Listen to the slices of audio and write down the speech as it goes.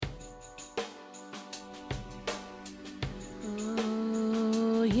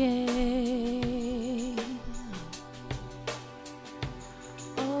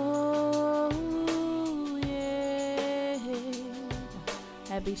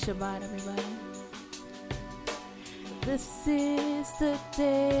Shabbat, everybody. This is the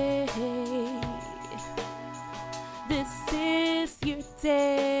day. This is your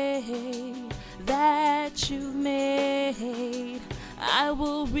day that you've made. I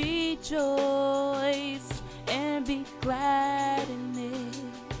will rejoice and be glad in it.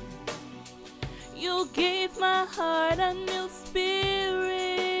 You gave my heart a new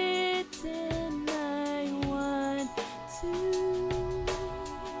spirit, and I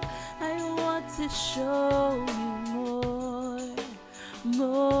want to show you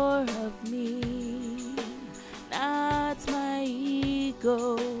more of me. Not my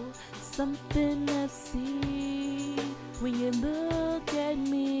ego, something I see when you look at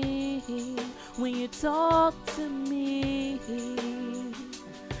me, when you talk to me.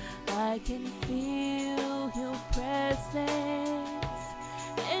 I can feel your presence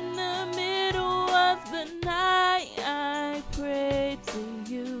in the middle of the night. I pray to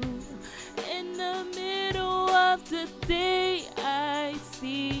you in the middle of the day. I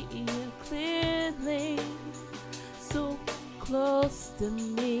see you clearly, so close to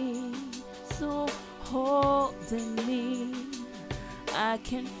me, so holding me. I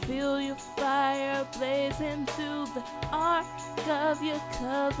can feel your fire blazing through the arc of your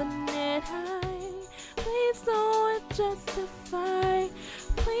covenant high. Please don't justify,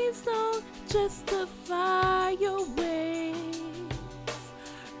 please don't justify your ways.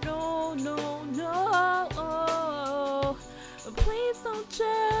 No, no, no. Please don't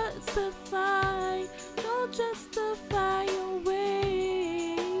justify your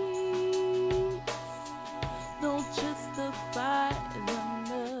ways. Don't justify them,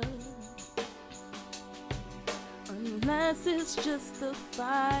 love, unless it's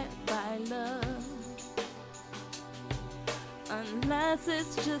justified by love. Unless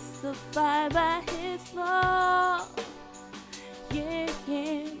it's justified by His law. Yeah,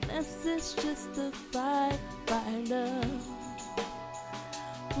 unless it's justified by love.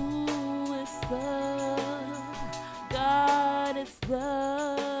 Who is love? God is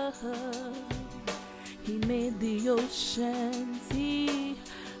love. He made the oceans, He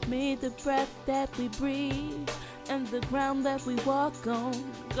made the breath that we breathe and the ground that we walk on.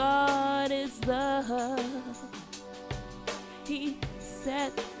 God is love. He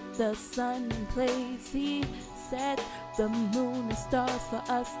set the sun in place, He set the moon and stars for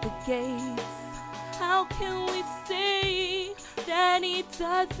us to gaze. How can we say that He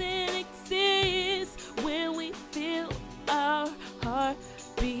doesn't exist when we feel our heart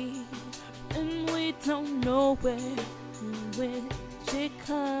beat and we don't know where and which it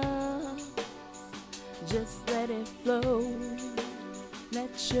comes? Just let it flow,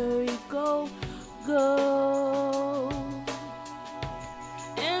 let your ego go.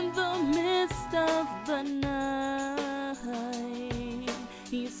 In the midst of the night,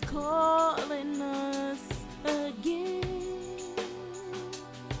 He's calling us again.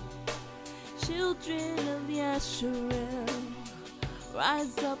 Children of Yasharel,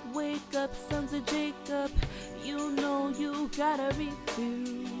 rise up, wake up, sons of Jacob. You know you gotta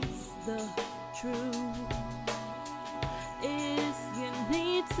refuse the truth. You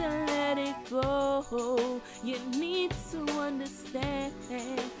need to let it go. You need to understand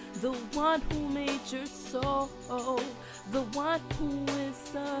the one who made your soul, the one who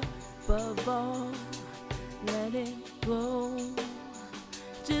is above all. Let it go.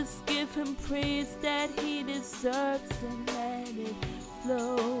 Just give Him praise that He deserves and let it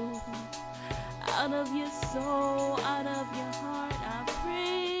flow out of your soul, out of your heart. I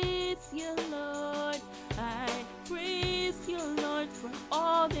praise you, Lord. I praise you, Lord, for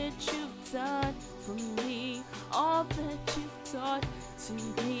all that you've done for me, all that you've taught to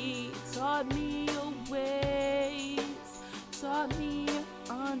me. Taught me your ways, taught me your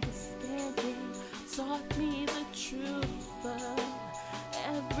understanding, taught me the truth of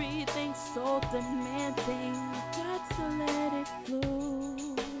everything so demanding. Got to let it flow.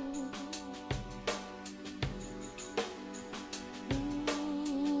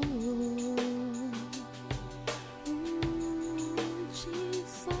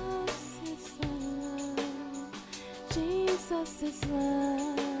 Jesus is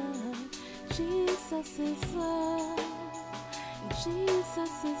love. Jesus is love.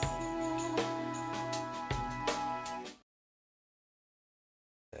 Jesus is love.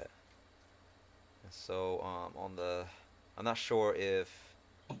 So I'm not sure if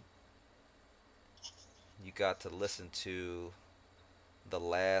you got to listen to the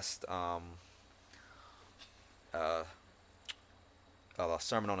last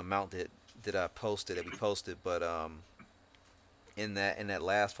Sermon on the Mount that I posted, that we posted, but in that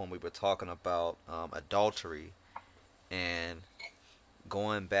last one we were talking about adultery and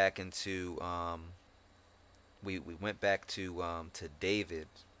going back into we went back to David,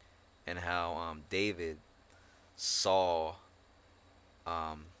 and how David saw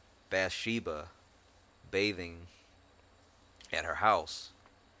um, Bathsheba bathing at her house,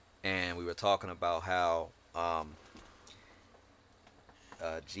 and we were talking about how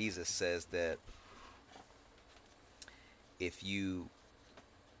Jesus says that if you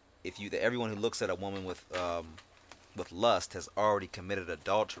that everyone who looks at a woman with lust has already committed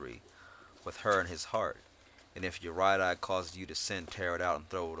adultery with her in his heart. And if your right eye causes you to sin, tear it out and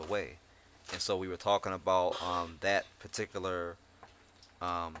throw it away. And so we were talking about that particular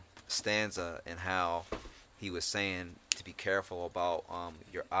stanza, and how he was saying to be careful about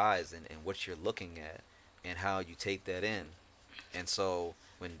your eyes and what you're looking at and how you take that in. And so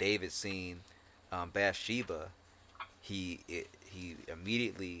when David seen Bathsheba, he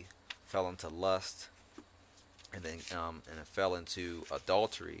immediately fell into lust, and then it fell into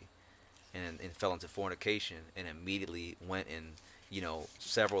adultery, and fell into fornication, and immediately went and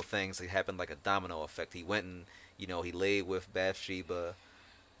several things that happened like a domino effect. He went and he laid with Bathsheba,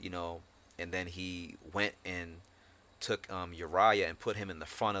 and then he went and took Uriah and put him in the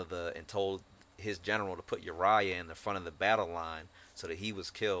front of and told his general to put Uriah in the front of the battle line so that he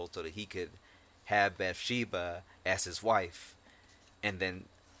was killed, so that he could have Bathsheba as his wife. And then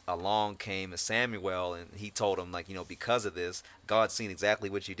along came Samuel, and he told him, like, because of this, God's seen exactly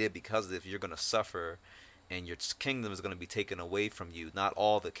what you did. Because of this, you're going to suffer, and your kingdom is going to be taken away from you. Not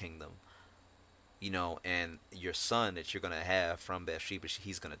all the kingdom, and your son that you're going to have from Bathsheba,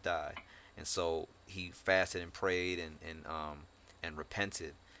 he's going to die. And so he fasted and prayed and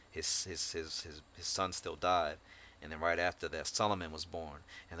repented. His son still died. And then right after that, Solomon was born.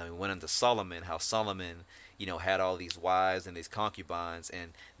 And then we went into Solomon, how Solomon, had all these wives and these concubines,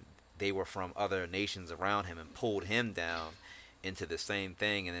 and they were from other nations around him, and pulled him down into the same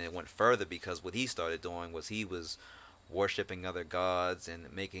thing. And then it went further, because what he started doing was he was worshiping other gods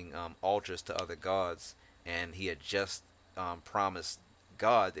and making altars to other gods. And he had just promised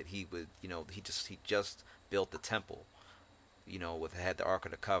God that he would, he just built the temple, had the Ark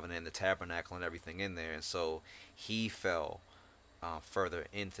of the Covenant and the tabernacle and everything in there. And so he fell further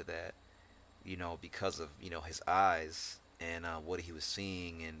into that, because of his eyes and what he was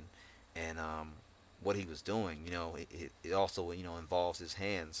seeing, and what he was doing. It also involves his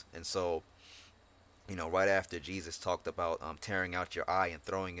hands. And so right after Jesus talked about tearing out your eye and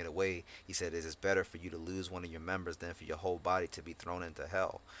throwing it away, he said, it is better for you to lose one of your members than for your whole body to be thrown into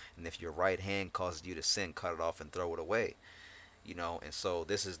hell. And if your right hand causes you to sin, cut it off and throw it away. And so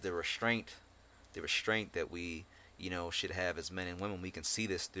this is the restraint that we should have as men and women. We can see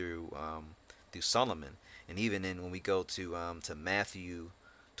this through Solomon, and even when we go to Matthew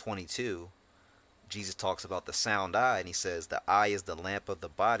 22, Jesus talks about the sound eye, and he says the eye is the lamp of the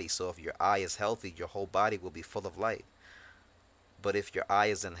body. So if your eye is healthy, your whole body will be full of light. But if your eye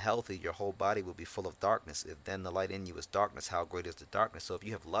is unhealthy, your whole body will be full of darkness. If then the light in you is darkness, how great is the darkness? So if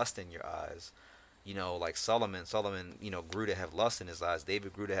you have lust in your eyes, like Solomon, grew to have lust in his eyes.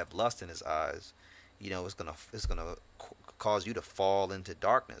 David grew to have lust in his eyes. It's gonna cause you to fall into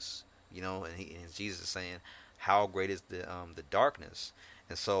darkness. And Jesus is saying, how great is the darkness?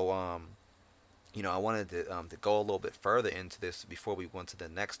 And so I wanted to go a little bit further into this before we went to the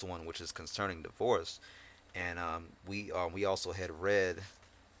next one, which is concerning divorce. And we also had read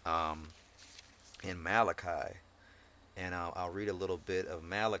in Malachi, and I'll read a little bit of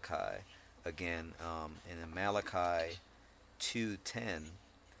Malachi again. And in Malachi 2:10,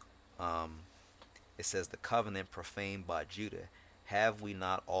 it says, the covenant profaned by Judah, have we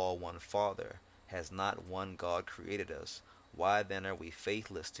not all one Father? Has not one God created us? Why then are we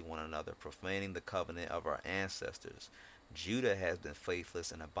faithless to one another, profaning the covenant of our ancestors? Judah has been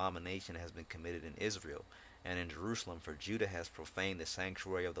faithless, and abomination has been committed in Israel and in Jerusalem, for Judah has profaned the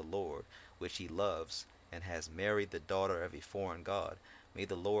sanctuary of the Lord, which he loves, and has married the daughter of a foreign god. May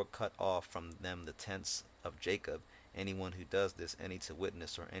the Lord cut off from them the tents of Jacob, anyone who does this, any to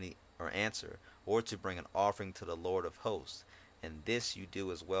witness or answer, or to bring an offering to the Lord of hosts. And this you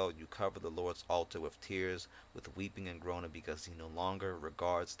do as well. You cover the Lord's altar with tears, with weeping and groaning, because he no longer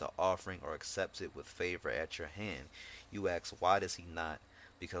regards the offering or accepts it with favor at your hand. You ask, why does he not?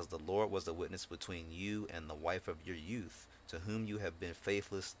 Because the Lord was a witness between you and the wife of your youth, to whom you have been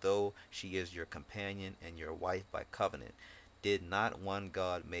faithless, though she is your companion and your wife by covenant. Did not one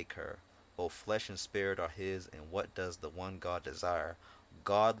God make her? Both flesh and spirit are his, and what does the one God desire?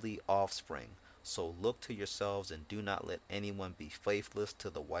 Godly offspring. So look to yourselves, and do not let anyone be faithless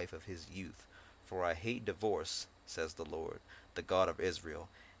to the wife of his youth. For I hate divorce, says the Lord, the God of Israel,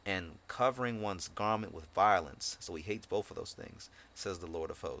 and covering one's garment with violence. So he hates both of those things, says the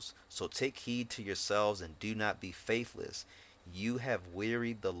Lord of hosts. So take heed to yourselves and do not be faithless. You have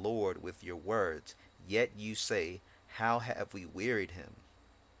wearied the Lord with your words. Yet you say, how have we wearied him?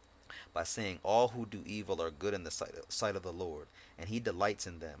 By saying all who do evil are good in the sight of the Lord, and he delights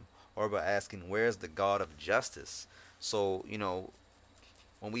in them. Or by asking, where is the God of justice? So,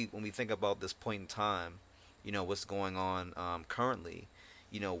 when we think about this point in time, what's going on currently,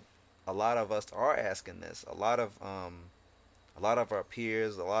 you know, a lot of us are asking this. A lot of our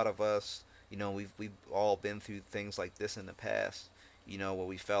peers, a lot of us, we've all been through things like this in the past. Where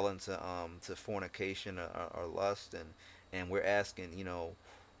we fell into to fornication or lust, and we're asking,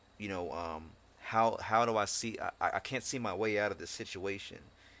 how do I see? I can't see my way out of this situation.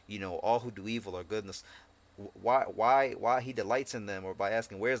 All who do evil are goodness. Why he delights in them, or by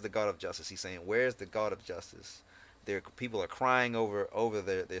asking, where's the God of justice? He's saying, where's the God of justice? People are crying over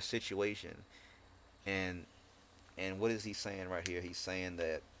their situation, and what is he saying right here? He's saying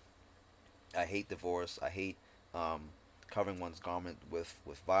that I hate divorce. I hate covering one's garment with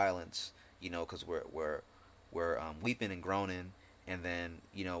violence. Because we're weeping and groaning, and then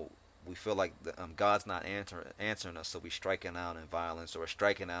we feel like God's not answering us, so we're striking out in violence, or we're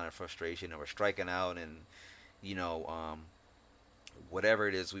striking out in frustration, or we're striking out in whatever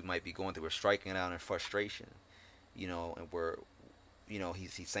it is we might be going through. We're striking out in frustration, and we're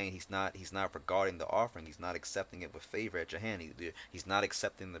he's saying he's not regarding the offering. He's not accepting it with favor at your hand. He's not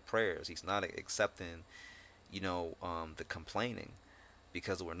accepting the prayers. He's not accepting the complaining,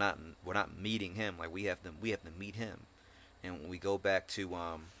 because we're not meeting him. Like we have to meet him. And when we go back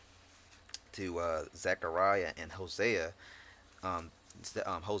to Zechariah and Hosea,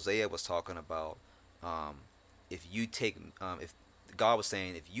 Hosea was talking about if God was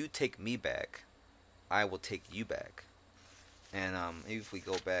saying, if you take me back, I will take you back. And if we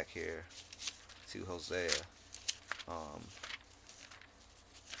go back here to Hosea,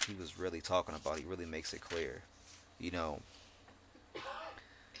 he was really talking about. He really makes it clear,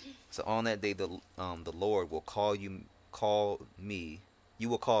 So on that day, the Lord will you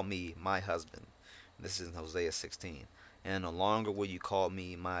will call me my husband. This is in Hosea 16. And no longer will you call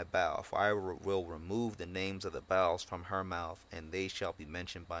me my bow, for I will remove the names of the bows from her mouth, and they shall be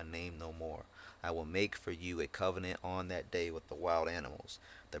mentioned by name no more. I will make for you a covenant on that day with the wild animals,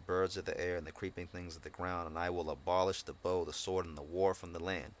 the birds of the air, and the creeping things of the ground, and I will abolish the bow, the sword, and the war from the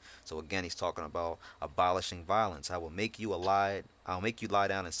land. So again, he's talking about abolishing violence. I will make you lie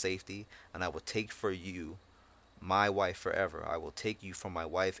down in safety, and I will take for you my wife forever. I will take you from my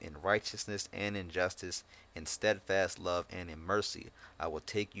wife in righteousness and in justice, in steadfast love and in mercy. I will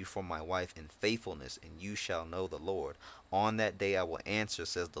take you from my wife in faithfulness, and you shall know the Lord. On that day I will answer,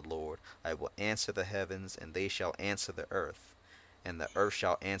 says the Lord. I will answer the heavens, and they shall answer the earth. And the earth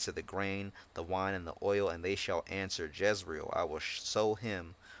shall answer the grain, the wine, and the oil, and they shall answer Jezreel. I will sow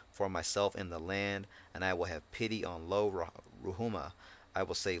him for myself in the land, and I will have pity on Lo Ruhumah. I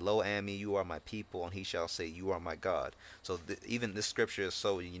will say, Lo Ami, you are my people, and he shall say, you are my God. So even this scripture is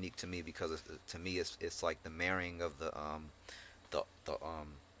so unique to me, because to me it's like the marrying of the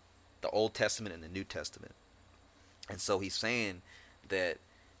Old Testament and the New Testament. And so he's saying that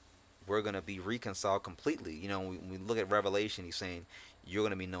we're going to be reconciled completely. When we look at Revelation, he's saying you're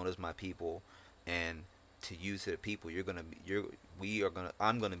going to be known as my people, and to you, to the people,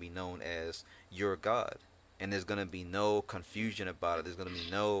 I'm going to be known as your God. And there's going to be no confusion about it. There's going to be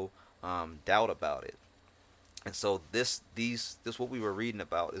no doubt about it. And so this what we were reading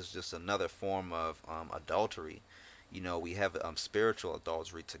about is just another form of adultery. We have spiritual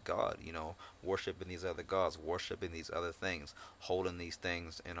adultery to God. Worshiping these other gods, worshiping these other things, holding these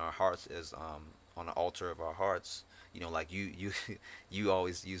things in our hearts as on the altar of our hearts. Like you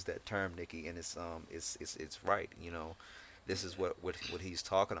always use that term, Nikki, and it's right. This is what he's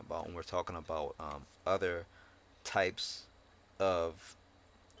talking about when we're talking about other types of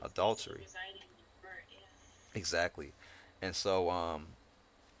adultery. Exactly. And so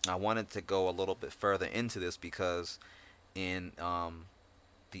I wanted to go a little bit further into this, because in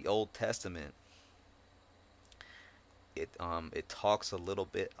the Old Testament it talks a little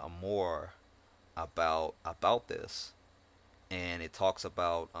bit more about this, and it talks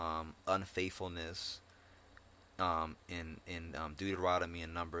about unfaithfulness in Deuteronomy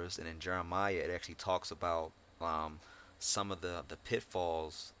and Numbers, and in Jeremiah it actually talks about some of the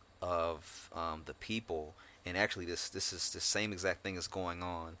pitfalls of the people. And actually this is the same exact thing that's going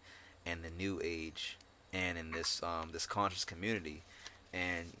on in the New Age and in this conscious community.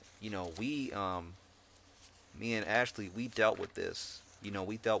 And we me and Ashley, we dealt with this.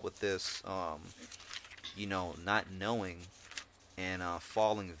 Not knowing, and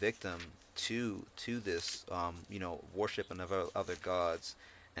falling victim to this, worshiping of other gods,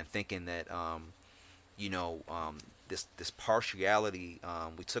 and thinking that, you know, this partiality.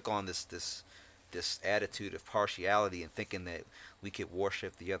 We took on this attitude of partiality and thinking that we could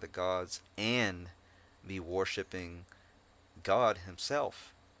worship the other gods and be worshiping God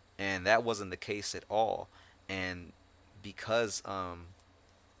Himself, and that wasn't the case at all. And because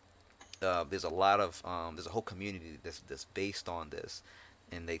there's a lot of there's a whole community that's based on this,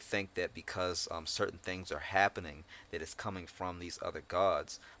 and they think that because certain things are happening, that it's coming from these other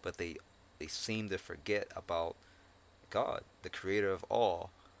gods, but they seem to forget about God, the creator of all,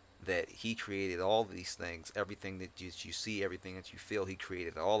 that He created all these things, everything that you see, everything that you feel, He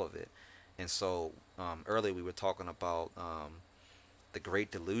created all of it. And so earlier we were talking about the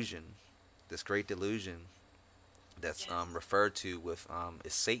great delusion, this great delusion that's referred to with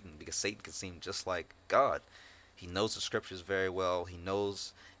is Satan, because Satan can seem just like God. He knows the scriptures very well. He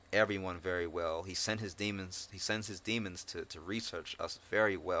knows everyone very well. He sends his demons to research us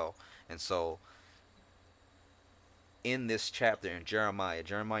very well. And so in this chapter in Jeremiah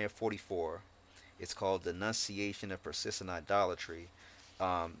 44, it's called Denunciation of Persistent Idolatry.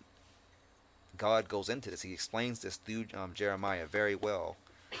 God goes into this. He explains this through Jeremiah very well,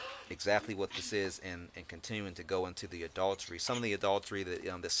 exactly what this is, and continuing to go into the adultery, some of the adultery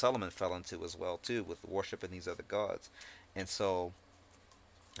that Solomon fell into as well too, with worshiping these other gods. And so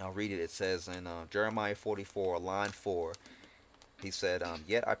I'll read it. It says in Jeremiah 44, line 4, he said,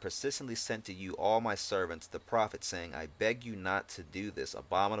 "Yet I persistently sent to you all my servants, the prophets, saying, I beg you not to do this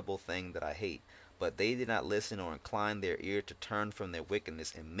abominable thing that I hate. But they did not listen or incline their ear to turn from their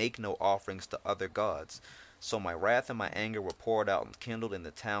wickedness and make no offerings to other gods. So my wrath and my anger were poured out and kindled in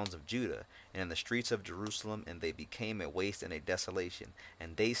the towns of Judah and in the streets of Jerusalem, and they became a waste and a desolation.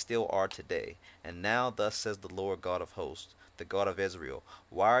 And they still are today. And now thus says the Lord God of hosts, the God of Israel,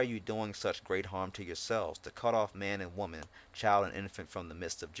 why are you doing such great harm to yourselves, to cut off man and woman, child and infant from the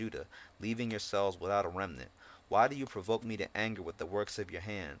midst of Judah, leaving yourselves without a remnant? Why do you provoke me to anger with the works of your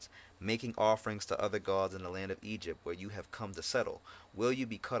hands, making offerings to other gods in the land of Egypt, where you have come to settle? Will you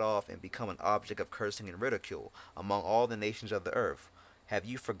be cut off and become an object of cursing and ridicule among all the nations of the earth? Have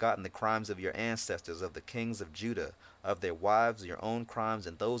you forgotten the crimes of your ancestors, of the kings of Judah, of their wives, your own crimes,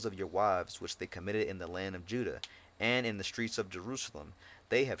 and those of your wives, which they committed in the land of Judah, and in the streets of Jerusalem?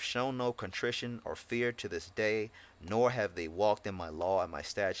 They have shown no contrition or fear to this day, nor have they walked in my law and my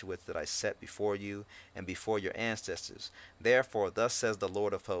statutes that I set before you and before your ancestors. Therefore, thus says the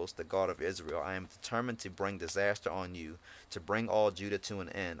Lord of hosts, the God of Israel, I am determined to bring disaster on you, to bring all Judah to an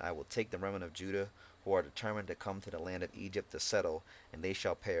end. I will take the remnant of Judah, who are determined to come to the land of Egypt to settle, and they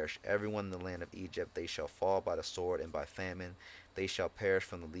shall perish. Everyone in the land of Egypt, they shall fall by the sword and by famine. They shall perish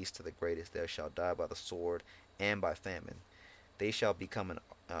from the least to the greatest. They shall die by the sword and by famine. They shall become an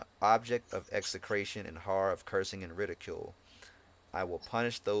object of execration and horror, of cursing and ridicule. I will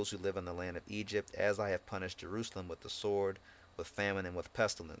punish those who live in the land of Egypt, as I have punished Jerusalem with the sword, with famine, and with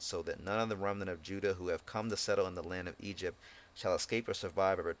pestilence, so that none of the remnant of Judah who have come to settle in the land of Egypt shall escape or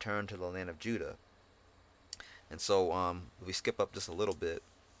survive or return to the land of Judah." And so, if we skip up just a little bit,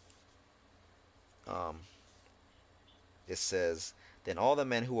 it says, "Then all the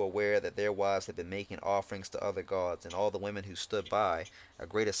men who were aware that their wives had been making offerings to other gods, and all the women who stood by, a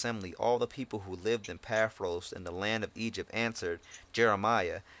great assembly, all the people who lived in Pathros in the land of Egypt, answered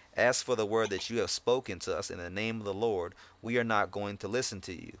Jeremiah, As for the word that you have spoken to us in the name of the Lord, we are not going to listen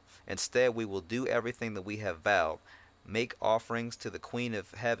to you. Instead, we will do everything that we have vowed, make offerings to the Queen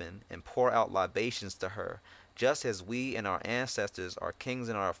of Heaven, and pour out libations to her, just as we and our ancestors, our kings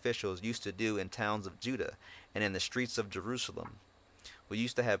and our officials, used to do in towns of Judah and in the streets of Jerusalem. We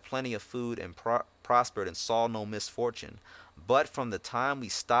used to have plenty of food and prospered and saw no misfortune. But from the time we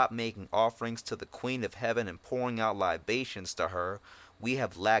stopped making offerings to the Queen of Heaven and pouring out libations to her, we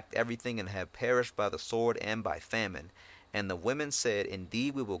have lacked everything and have perished by the sword and by famine." And the women said,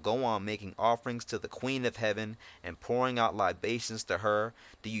 "Indeed, we will go on making offerings to the Queen of Heaven and pouring out libations to her.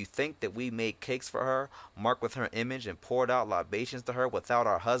 Do you think that we made cakes for her, marked with her image, and poured out libations to her without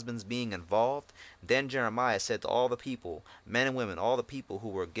our husbands being involved?" Then Jeremiah said to all the people, men and women, all the people who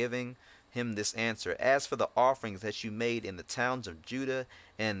were giving him this answer, "As for the offerings that you made in the towns of Judah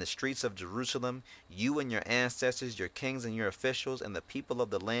and in the streets of Jerusalem, you and your ancestors, your kings and your officials, and the people of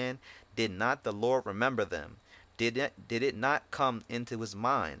the land, did not the Lord remember them? Did it not come into his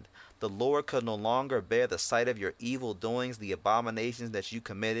mind? The Lord could no longer bear the sight of your evil doings, the abominations that you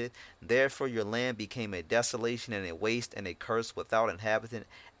committed. Therefore your land became a desolation and a waste and a curse without inhabitant,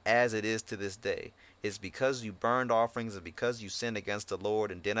 as it is to this day. It's because you burned offerings and because you sinned against the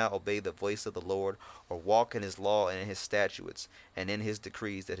Lord and did not obey the voice of the Lord or walk in his law and in his statutes and in his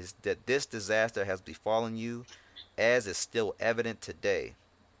decrees that this disaster has befallen you, as is still evident today.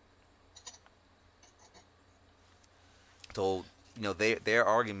 So, their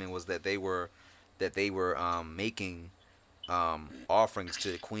argument was that they were making offerings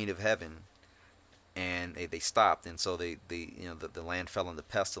to the Queen of Heaven, and they stopped, and so the land fell into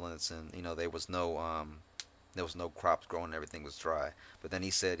pestilence, and there was no crops growing, and everything was dry. But then he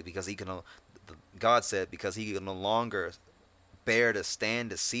said, God said, because he could no longer bear to stand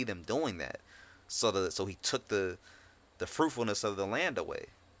to see them doing that, so he took the fruitfulness of the land away.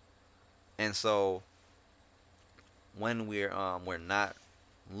 And so when we're not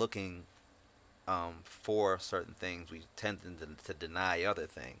looking for certain things, we tend to deny other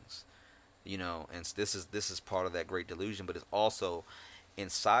things, and this is part of that great delusion. But it's also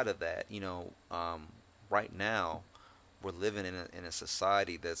inside of that, right now we're living in a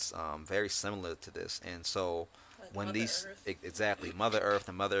society that's very similar to this. And so Like when Mother these Earth. exactly Mother Earth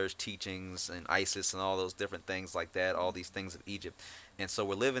and Mother Earth's teachings and ISIS and all those different things like that, all these things of Egypt, and so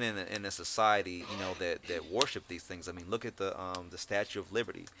we're living in a society that worship these things. I mean, look at the Statue of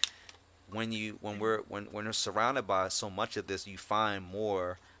Liberty. When we're surrounded by so much of this, you find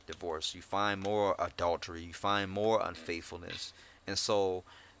more divorce, you find more adultery, you find more unfaithfulness, and so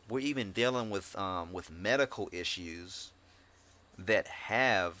we're even dealing with medical issues that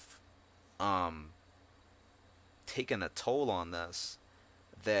have taken a toll on us,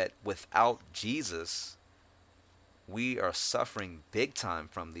 that without Jesus we are suffering big time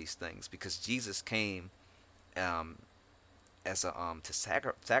from these things, because Jesus came as a to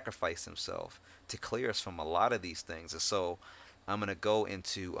sacrifice himself to clear us from a lot of these things. And so I'm going to go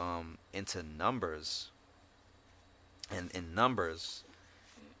into Numbers, and in Numbers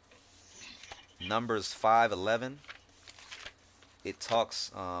 5:11, it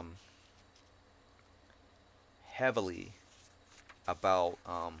talks heavily about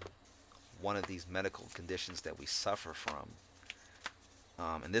one of these medical conditions that we suffer from,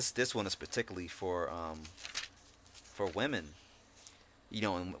 and this one is particularly for women.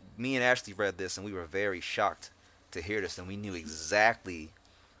 And me and Ashley read this, and we were very shocked to hear this, and we knew exactly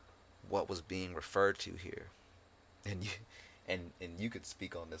what was being referred to here. And you could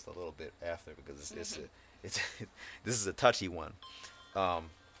speak on this a little bit after, because it's this is a touchy one.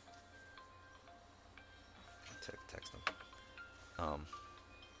 Text them.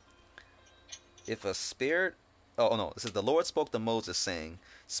 If a spirit, oh no, it says the Lord spoke to Moses, saying,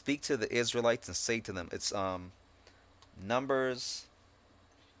 "Speak to the Israelites and say to them." It's Numbers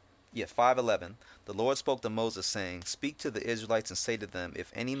 5:11. The Lord spoke to Moses, saying, "Speak to the Israelites and say to them,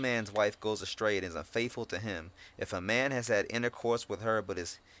 if any man's wife goes astray and is unfaithful to him, if a man has had intercourse with her, but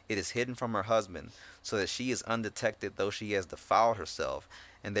it is hidden from her husband, so that she is undetected, though she has defiled herself,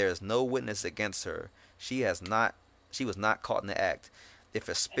 and there is no witness against her, she was not caught in the act. If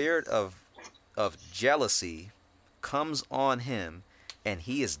a spirit of jealousy comes on him, and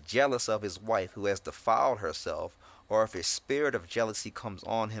he is jealous of his wife who has defiled herself, or if a spirit of jealousy comes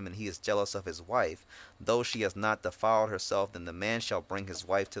on him and he is jealous of his wife, though she has not defiled herself, then the man shall bring his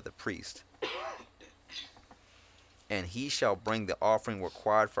wife to the priest, and he shall bring the offering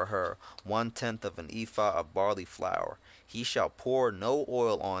required for her, 1/10 of an ephah of barley flour. He shall pour no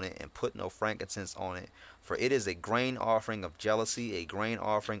oil on it and put no frankincense on it, for it is a grain offering of jealousy, a grain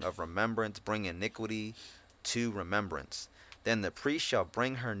offering of remembrance, bring iniquity to remembrance. Then the priest shall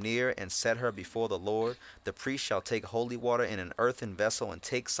bring her near and set her before the Lord. The priest shall take holy water in an earthen vessel, and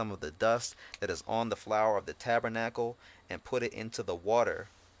take some of the dust that is on the floor of the tabernacle, and put it into the water.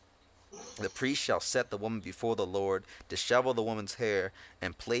 The priest shall set the woman before the Lord, dishevel the woman's hair,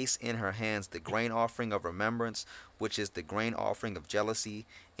 and place in her hands the grain offering of remembrance, which is the grain offering of jealousy.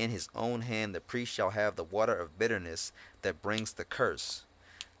 In his own hand the priest shall have the water of bitterness that brings the curse.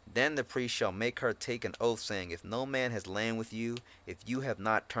 Then the priest shall make her take an oath, saying, if no man has lain with you, if you have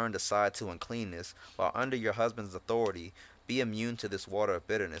not turned aside to uncleanness, while under your husband's authority, be immune to this water of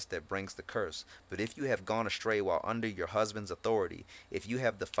bitterness that brings the curse. But if you have gone astray while under your husband's authority, if you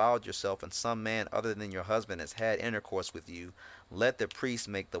have defiled yourself and some man other than your husband has had intercourse with you, let the priest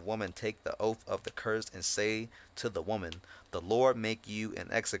make the woman take the oath of the curse, and say to the woman, the Lord make you an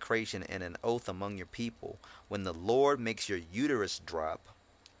execration and an oath among your people. When the Lord makes your uterus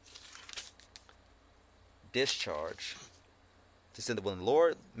discharge. When the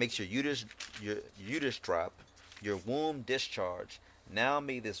Lord makes your uterus drop, your womb discharge. Now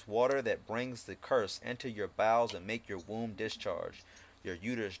may this water that brings the curse enter your bowels and make your womb discharge, your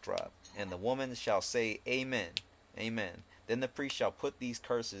uterus drop. And the woman shall say, Amen, Amen. Then the priest shall put these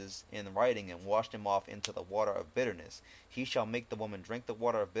curses in writing and wash them off into the water of bitterness. He shall make the woman drink the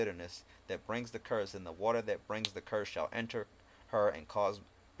water of bitterness that brings the curse, and the water that brings the curse shall enter her and cause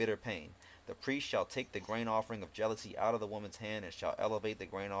bitter pain. The priest shall take the grain offering of jealousy out of the woman's hand, and shall elevate the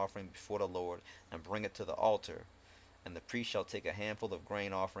grain offering before the Lord, and bring it to the altar. And the priest shall take a handful of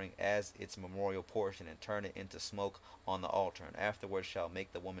grain offering as its memorial portion, and turn it into smoke on the altar, and afterwards shall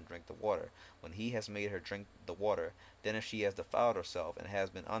make the woman drink the water. When he has made her drink the water, then if she has defiled herself, and has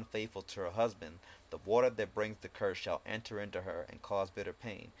been unfaithful to her husband, the water that brings the curse shall enter into her, and cause bitter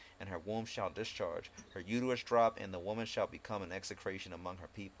pain, and her womb shall discharge. Her uterus drop, and the woman shall become an execration among her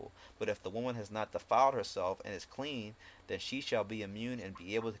people. But if the woman has not defiled herself, and is clean, then she shall be immune, and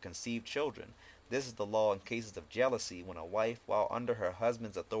be able to conceive children. This is the law in cases of jealousy, when a wife, while under her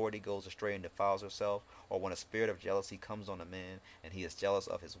husband's authority, goes astray and defiles herself, or when a spirit of jealousy comes on a man, and he is jealous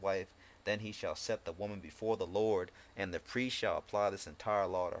of his wife. Then he shall set the woman before the Lord, and the priest shall apply this entire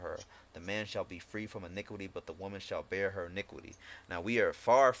law to her. The man shall be free from iniquity, but the woman shall bear her iniquity. Now we are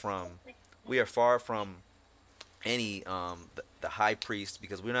far from any the high priest,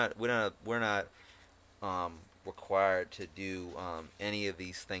 because we're not required to do any of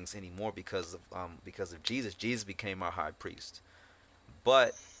these things anymore because of Jesus. Jesus became our high priest.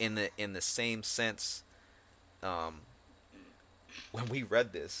 But in the same sense, when we read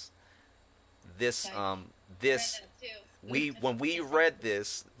when we read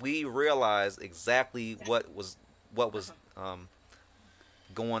this, we realized exactly what was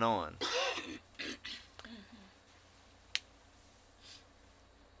going on.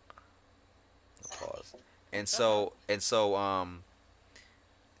 Pause. And so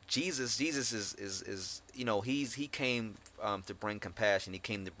Jesus is he came to bring compassion. He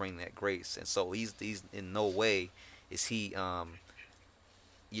came to bring that grace. And so he's in no way is he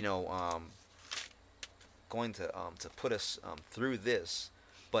going to put us through this,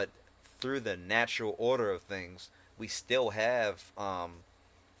 but through the natural order of things, we still have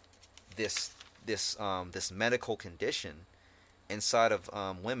this medical condition inside of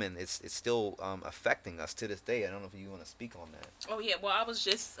women. It's still affecting us to this day. I don't know if you want to speak on that. Oh yeah, well I was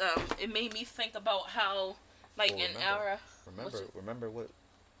just it made me think about how remember what.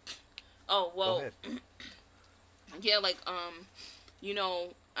 Oh well. Go ahead. Yeah,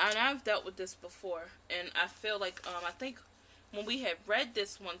 and I've dealt with this before, and I feel like I think when we had read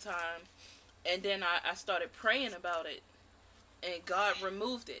this one time, and then I started praying about it, and God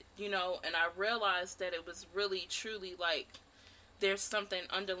removed it, and I realized that it was really truly like there's something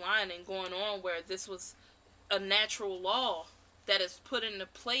underlying going on where this was a natural law that is put into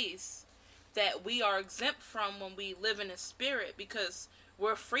place that we are exempt from when we live in the spirit, because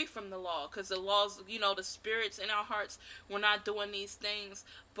we're free from the law, because the laws, the spirits in our hearts, we're not doing these things.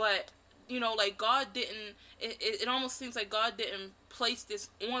 But, God didn't, it almost seems like God didn't place this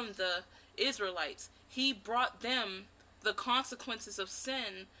on the Israelites. He brought them the consequences of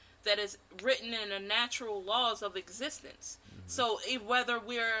sin that is written in the natural laws of existence. Mm-hmm. So whether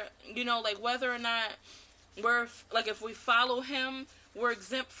we're, whether or not we're, if we follow him, we're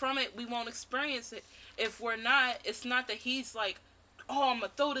exempt from it, we won't experience it. If we're not, it's not that he's like, oh, I'm going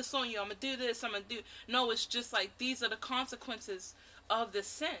to throw this on you, I'm going to do this, I'm going to do... No, it's just like, these are the consequences of the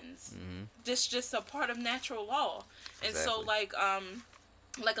sins. Mm-hmm. This just a part of natural law. And exactly. So,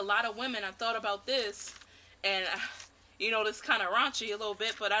 like a lot of women, I thought about this, and, this kind of raunchy a little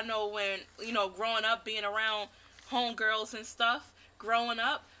bit, but I know when, growing up, being around homegirls and stuff, growing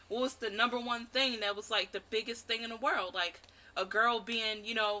up, what was the number one thing that was, like, the biggest thing in the world? Like, a girl being,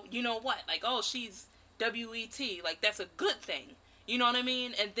 what? Like, oh, she's WET. Like, that's a good thing. You know what I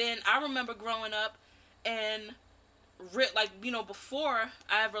mean? And then I remember growing up and, before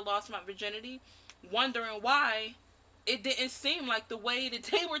I ever lost my virginity, wondering why it didn't seem like the way that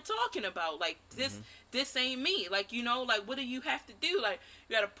they were talking about. Like, this ain't me. Like, what do you have to do? Like,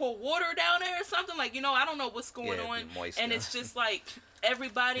 you got to pour water down there or something? Like, I don't know what's going on. And it's just like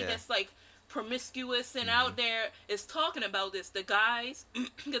everybody that's like promiscuous and out there is talking about this. The guys,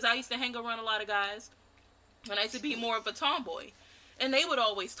 because I used to hang around a lot of guys, and I used to be more of a tomboy. And they would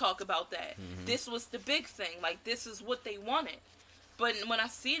always talk about that. Mm-hmm. This was the big thing. Like, this is what they wanted. But when I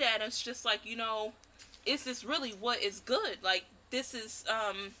see that, it's just like, is this really what is good? Like, this is,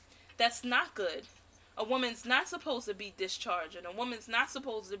 that's not good. A woman's not supposed to be discharging. A woman's not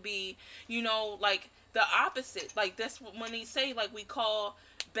supposed to be, like, the opposite. Like, that's when they say, like, we call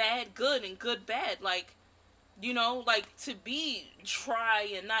bad good and good bad. Like, like, to be dry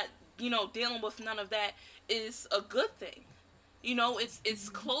and not, dealing with none of that is a good thing. It's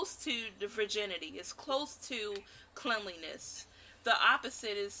close to the virginity. It's close to cleanliness. The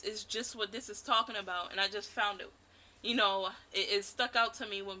opposite is just what this is talking about. And I just found it, it stuck out to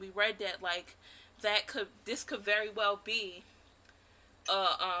me when we read that, like, this could very well be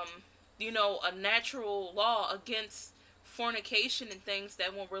a a natural law against fornication and things,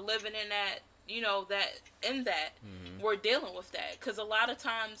 that when we're living in that, Mm-hmm. we're dealing with that, because a lot of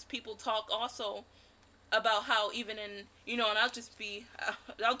times people talk also about how, even in, and I'll just be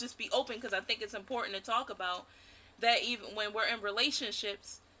open, because I think it's important to talk about that. Even when we're in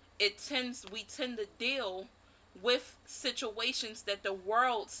relationships, we tend to deal with situations that the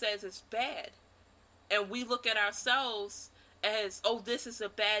world says is bad, and we look at ourselves as, oh, this is a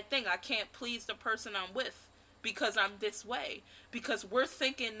bad thing, I can't please the person I'm with because I'm this way, because we're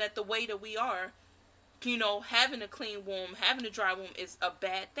thinking that the way that we are, having a clean womb, having a dry womb, is a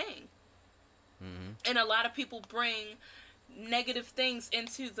bad thing. Mm-hmm. And a lot of people bring negative things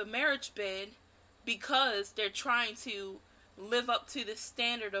into the marriage bed because they're trying to live up to the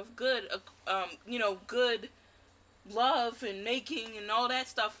standard of good, good love and making and all that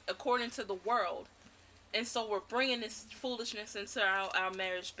stuff according to the world. And so we're bringing this foolishness into our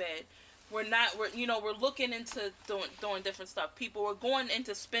marriage bed. We're looking into doing different stuff. People are going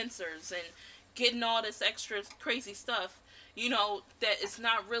into Spencer's and getting all this extra crazy stuff, that it's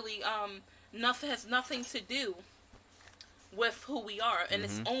not really, has nothing to do with who we are. And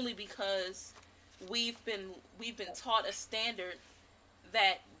it's Mm-hmm. only because we've been taught a standard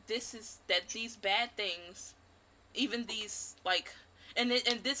that these bad things, even these, like, and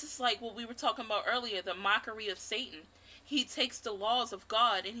this is like what we were talking about earlier, the mockery of Satan. He takes the laws of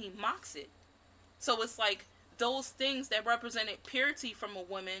God and he mocks it. So it's like those things that represented purity from a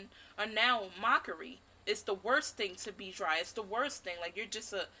woman are now mockery. It's the worst thing to be dry. It's the worst thing. Like, you're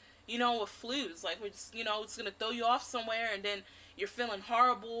just a flus. Like, we're just, it's gonna throw you off somewhere, and then you're feeling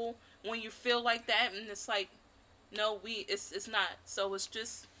horrible when you feel like that, and it's like, no, it's not. So it's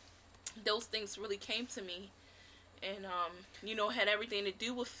just, those things really came to me, and had everything to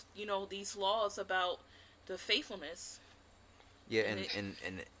do with, these laws about the faithfulness. Yeah, and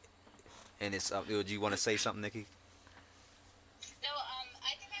it's. Do you want to say something, Nikki? No,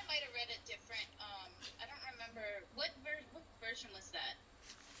 I think I might have read it different. I don't remember what version was that.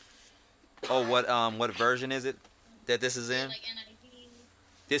 Oh, what version is it that this is in? Like NIV.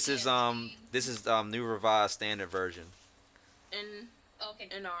 This is New Revised Standard Version. In Okay.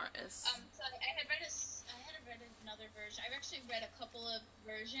 NRS. So I had read another version. I've actually read a couple of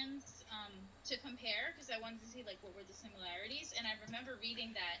versions to compare, because I wanted to see, like, what were the similarities. And I remember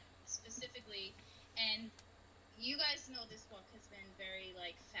reading that specifically, and you guys know this book has been very,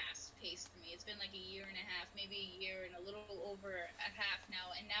 like, fast paced for me. It's been like a year and a half, maybe a year and a little over a half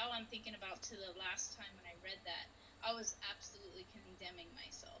now. And now I'm thinking about to the last time when I read that, I was absolutely condemning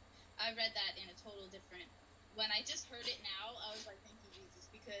myself. I read that in a total different. When I just heard it now, I was like, thank you,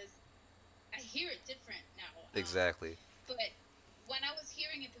 Jesus, because I hear it different now. Exactly. But when I was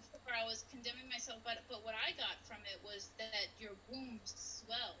hearing it before, I was condemning myself. But what I got from it was that your womb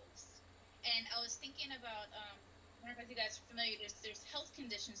swells. And I was thinking about, I don't know if you guys are familiar, there's health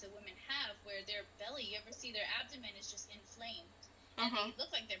conditions that women have where their belly, you ever see their abdomen is just inflamed. And they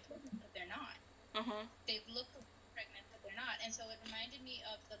look like they're pregnant, but they're not. They look pregnant, but they're not. And so it reminded me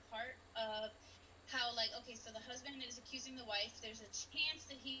of the part of how, like, okay, so the husband is accusing the wife. There's a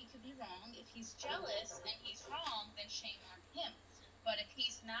chance that he could be wrong. If he's jealous and he's wrong, then shame on him. But if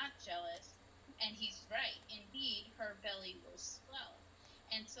he's not jealous and he's right, indeed, her belly will swell.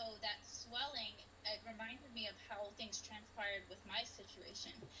 And so that swelling, it reminded me of how things transpired with my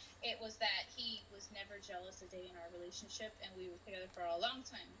situation. It was that he was never jealous a day in our relationship, and we were together for a long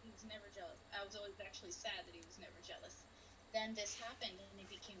time. He was never jealous. I was always actually sad that he was never jealous. Then this happened, and he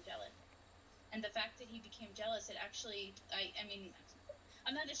became jealous. And the fact that he became jealous, it actually, I mean,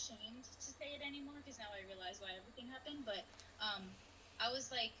 I'm not ashamed to say it anymore, because now I realize why everything happened, but I was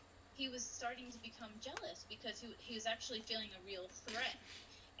like, he was starting to become jealous because he was actually feeling a real threat.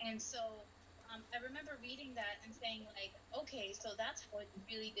 And so I remember reading that and saying, like, okay, so that's how it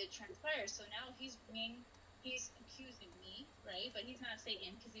really did transpire. So now he's accusing me, right? But he's not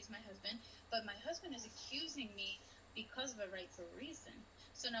Satan, because he's my husband. But my husband is accusing me because of a rightful reason.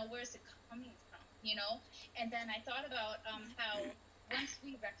 So now where's it coming from, And then I thought about how once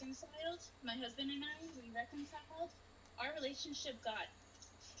we reconciled, my husband and I, our relationship got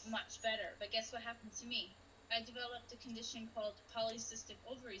much better. But guess what happened to me? I developed a condition called polycystic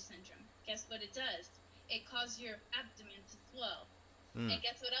ovary syndrome. Guess what it does? It causes your abdomen to swell. And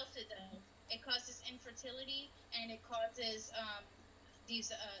guess what else it does? It causes infertility, and it causes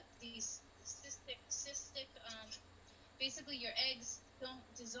these cystic basically your eggs don't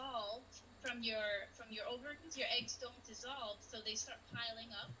dissolve from your ovaries. Your eggs don't dissolve, so they start piling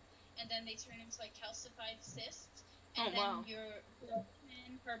up, and then they turn into like calcified cysts, and Oh, then wow. your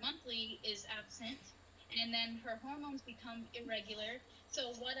woman, her monthly is absent, and then her hormones become irregular.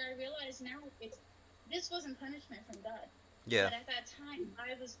 So what I realize now is this wasn't punishment from God. Yeah. But at that time,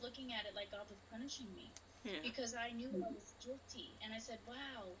 I was looking at it like God was punishing me Yeah. because I knew I was guilty. And I said,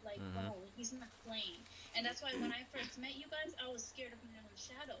 wow, like, Mhm. oh, he's not playing. And that's why when I first met you guys, I was scared of my own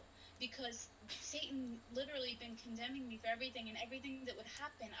shadow because Satan literally been condemning me for everything, and everything that would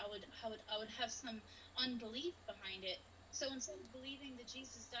happen, I would have some unbelief behind it. So instead of believing that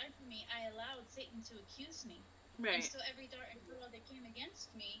Jesus died for me, I allowed Satan to accuse me. And Right. so every dart and arrow that came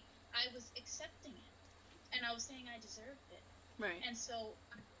against me, I was accepting it. And I was saying I deserved it. Right. And so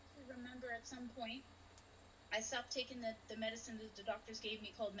I remember at some point, I stopped taking the medicine that the doctors gave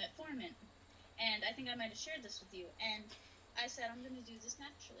me called metformin. And I think I might have shared this with you. And I said, I'm going to do this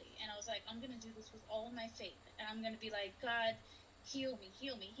naturally. And I was like, I'm going to do this with all of my faith. And I'm going to be like, God, heal me,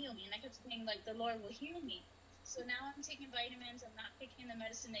 heal me, heal me. And I kept saying, like, the Lord will heal me. So now I'm taking vitamins. I'm not taking the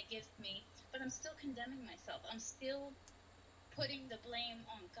medicine they give me. But I'm still condemning myself. I'm still putting the blame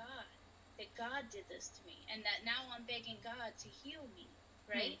on God. That God did this to me. And that now I'm begging God to heal me.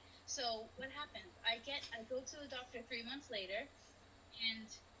 Right? So what happens? I go to the doctor 3 months later, and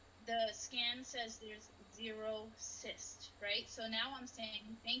the scan says there's 0 cyst, right? So now I'm saying,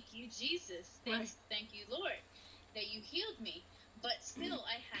 thank you, Jesus. Thank you, Lord, that you healed me. But still,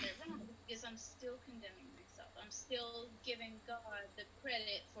 I had it wrong because I'm still condemning myself. I'm still giving God the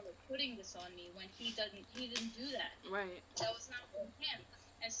credit for putting this on me when He didn't do that. Right. That was not from Him.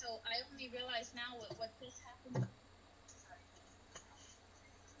 And so I only realize now what this happened.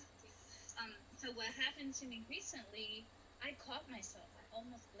 So what happened to me recently, I caught myself. I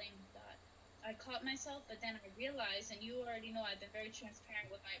almost blamed God. I caught myself, but then I realized, and you already know I've been very transparent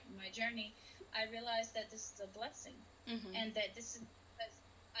with my journey, I realized that this is a blessing. Mm-hmm. And that this is because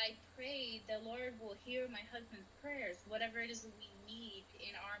I prayed the Lord will hear my husband's prayers, whatever it is that we need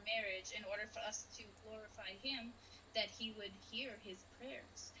in our marriage in order for us to glorify Him, that He would hear His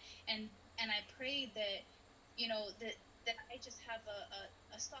prayers. And I prayed that, that I just have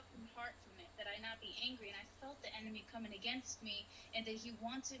a softened heart from it, that I not be angry. And I felt the enemy coming against me, and that he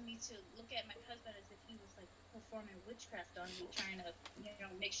wanted me to look at my husband as if he was like performing witchcraft on me, trying to,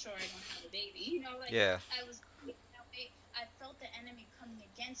 make sure I don't have a baby. Yeah. I was that way. I felt the enemy coming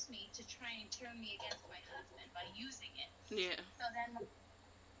against me to try and turn me against my husband by using it. Yeah. So then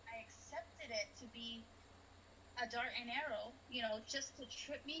I accepted it to be a dart and arrow, just to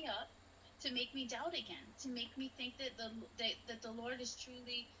trip me up, to make me doubt again, to make me think that the Lord is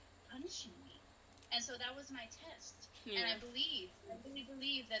truly punishing me. And so that was my test. Yeah. And I really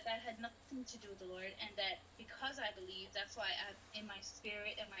believe that had nothing to do with the Lord, and that because I believe, that's why in my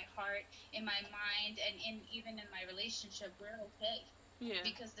spirit, in my heart, in my mind, and even in my relationship, we're okay. Yeah.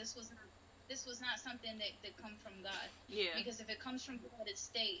 Because this was not something that come from God. Yeah. Because if it comes from God, it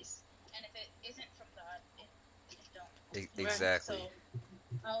stays. And if it isn't from God, it don't. Exactly. So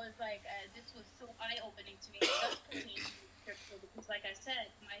I was like, this was so eye-opening to me. It does pertain to scripture because, like I said,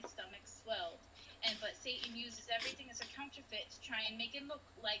 my stomach swelled. But Satan uses everything as a counterfeit to try and make it look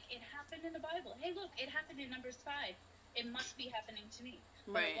like it happened in the Bible. Hey, look, it happened in Numbers 5. It must be happening to me.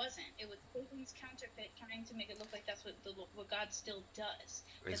 But it wasn't. It was Satan's counterfeit trying to make it look like that's what God still does.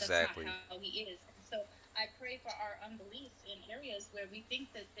 But Exactly. that's not how He is. And so I pray for our unbelief in areas where we think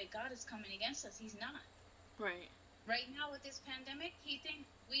that God is coming against us. He's not. Right. Right now with this pandemic,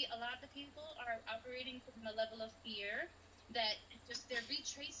 a lot of the people are operating from a level of fear that just they're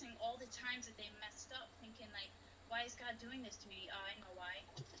retracing all the times that they messed up, thinking like, why is God doing this to me? I know why.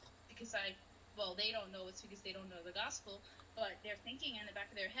 Because they don't know it's because they don't know the gospel, but they're thinking in the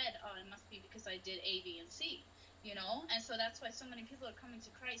back of their head, oh, it must be because I did A, B, and C, And so that's why so many people are coming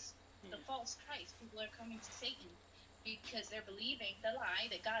to Christ, the false Christ. People are coming to Satan because they're believing the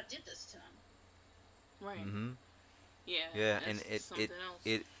lie that God did this to them. Right. Mhm. Yeah. Yeah, and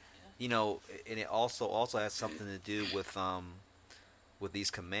it and it also has something to do with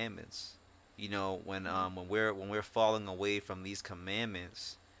these commandments. When we're falling away from these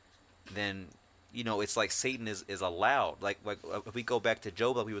commandments, then it's like Satan is allowed. Like if we go back to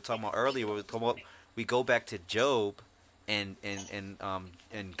Job, like we were talking about earlier, we go back to Job, and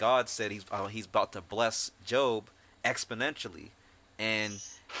God said he's about to bless Job exponentially, and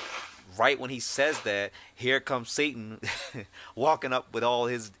right when he says that, here comes Satan walking up with all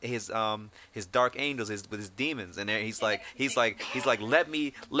his dark angels, with his demons, and there he's like, let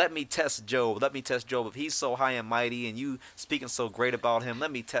me test Job, if he's so high and mighty and you speaking so great about him,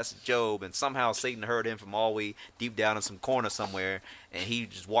 let me test Job. And somehow Satan heard him from all the way deep down in some corner somewhere, and he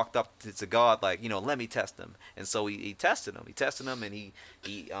just walked up to God like, let me test him. And so he tested him, and he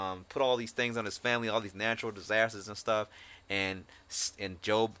put all these things on his family, all these natural disasters and stuff. And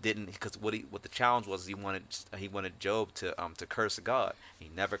Job didn't, because what the challenge was, he wanted Job to curse God. He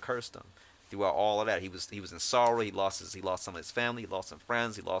never cursed him throughout all of that. He was in sorrow. He lost some of his family. He lost some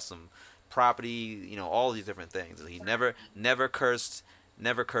friends. He lost some property. All these different things. And he never cursed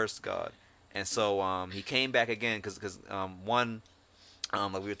God. And so he came back again because one,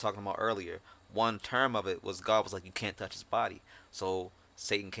 like we were talking about earlier, one term of it was God was like, you can't touch his body. So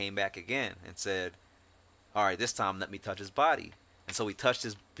Satan came back again and said, all right, this time let me touch his body. And so he touched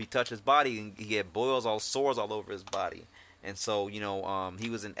his body, and he had sores all over his body. And so he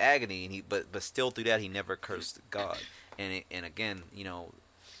was in agony, and but still through that he never cursed God. And again,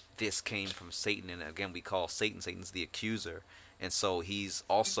 this came from Satan, and again we call Satan's the accuser. And so he's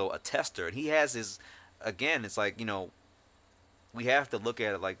also a tester, and he has his, again, it's like, we have to look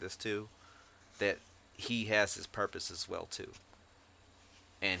at it like this too, that he has his purpose as well too.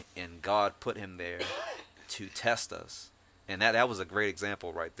 And God put him there to test us, and that was a great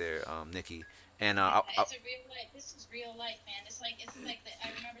example right there, Nikki. And it's a real life. This is real life, man. It's like I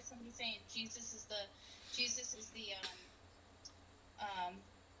remember somebody saying Jesus is the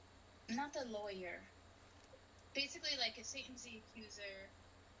not the lawyer. Basically, like, if Satan's the accuser,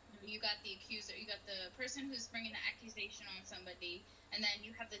 you got the accuser, you got the person who's bringing the accusation on somebody, and then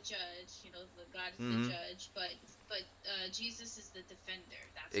you have the judge. The God is the judge, but Jesus is the defender.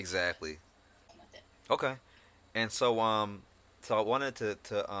 That's exactly. Okay, and so I wanted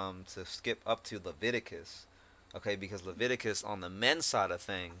to skip up to Leviticus, okay, because Leviticus on the men's side of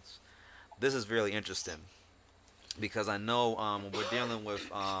things, this is really interesting, because I know when we're dealing with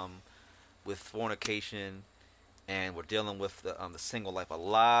fornication, and we're dealing with the single life, a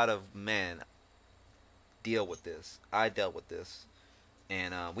lot of men deal with this. I dealt with this,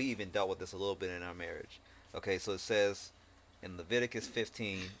 and we even dealt with this a little bit in our marriage. Okay, so it says in Leviticus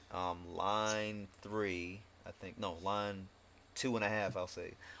 15, line 3, line 2.5, I'll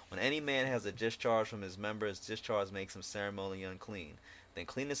say. When any man has a discharge from his member, his discharge makes him ceremonially unclean. The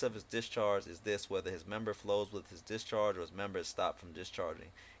uncleanness of his discharge is this, whether his member flows with his discharge or his member is stopped from discharging.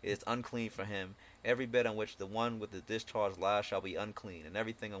 It is unclean for him. Every bed on which the one with the discharge lies shall be unclean, and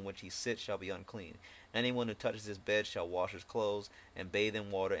everything on which he sits shall be unclean. Anyone who touches his bed shall wash his clothes, and bathe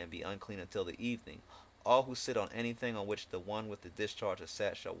in water, and be unclean until the evening. All who sit on anything on which the one with the discharge has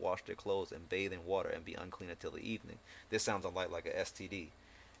sat shall wash their clothes and bathe in water and be unclean until the evening. This sounds a lot like a STD.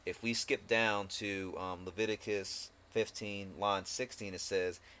 If we skip down to Leviticus 15, line 16, it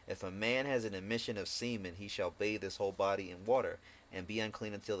says, if a man has an emission of semen, he shall bathe his whole body in water and be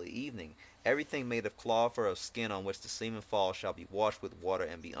unclean until the evening. Everything made of cloth or of skin on which the semen falls shall be washed with water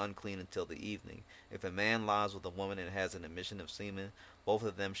and be unclean until the evening. If a man lies with a woman and has an emission of semen, both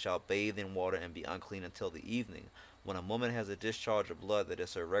of them shall bathe in water and be unclean until the evening. When a woman has a discharge of blood that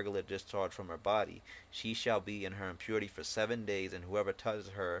is her regular discharge from her body, she shall be in her impurity for 7 days, and whoever touches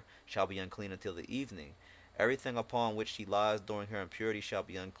her shall be unclean until the evening. Everything upon which she lies during her impurity shall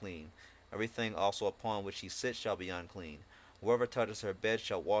be unclean. Everything also upon which she sits shall be unclean. Whoever touches her bed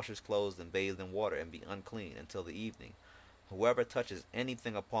shall wash his clothes and bathe in water and be unclean until the evening. Whoever touches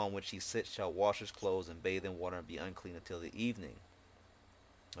anything upon which he sits shall wash his clothes and bathe in water and be unclean until the evening.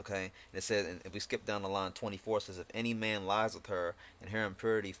 Okay, and it says, and if we skip down to line 24, it says, if any man lies with her and her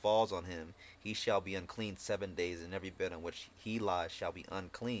impurity falls on him, he shall be unclean 7 days, and every bed on which he lies shall be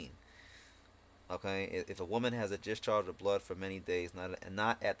unclean. Okay, if a woman has a discharge of blood for many days,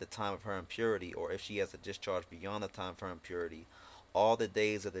 not at the time of her impurity, or if she has a discharge beyond the time of her impurity, all the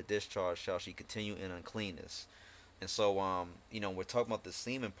days of the discharge shall she continue in uncleanness. And so, we're talking about the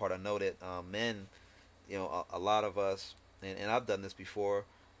semen part. I know that men, a lot of us, and I've done this before,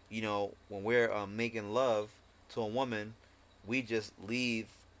 when we're making love to a woman, we just leave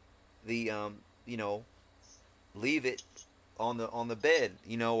the, leave it on the bed,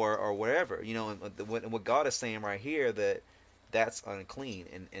 or whatever, and what God is saying right here, that's unclean,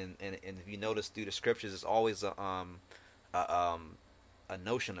 and if you notice through the scriptures, it's always a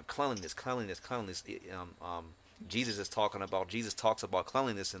notion of cleanliness. Jesus talks about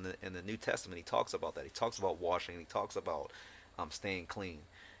cleanliness in the New Testament. He talks about that. He talks about washing. He talks about staying clean,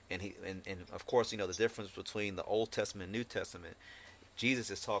 and of course, the difference between the Old Testament and New Testament. Jesus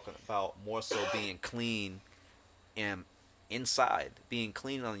is talking about more so being clean and inside, being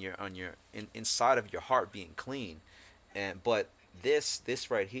clean inside of your heart, being clean. And but this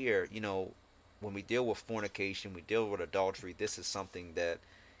right here, when we deal with fornication, we deal with adultery. This is something that,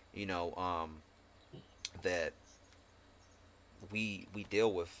 you know, that we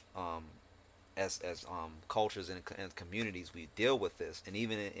deal with, as cultures and communities. We deal with this, and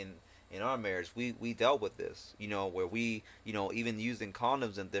even in our marriage, we dealt with this. Where we, even using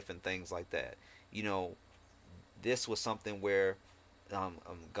condoms and different things like that. This was something where,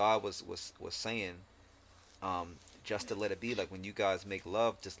 God was saying, just to let it be. Like when you guys make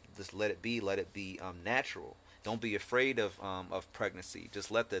love, just let it be. Let it be natural. Don't be afraid of pregnancy.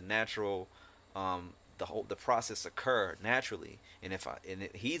 Just let the natural, the process occur naturally. And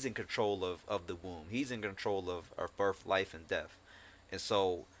he's in control of the womb. He's in control of birth, life, and death. And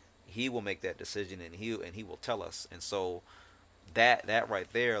so he will make that decision, and he will tell us. And so that right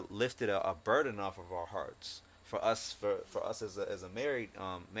there lifted a burden off of our hearts for us as a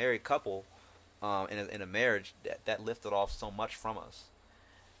married couple, in a marriage, that lifted off so much from us.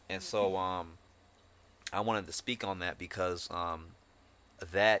 And so I wanted to speak on that because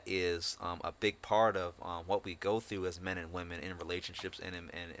that is a big part of what we go through as men and women in relationships,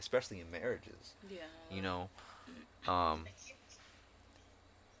 and especially in marriages. Yeah.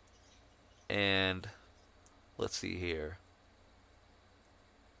 And let's see here.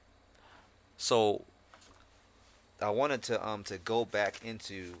 So I wanted to go back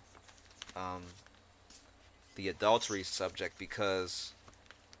into the adultery subject because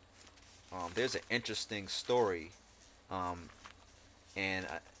there's an interesting story, and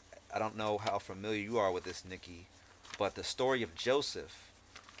I don't know how familiar you are with this, Nikki, but the story of Joseph.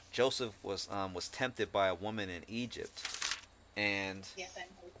 Joseph was tempted by a woman in Egypt, and Yes, I'm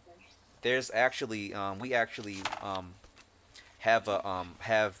hoping. there's actually we actually have a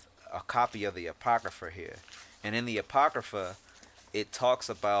copy of the Apocrypha here, and in the Apocrypha, it talks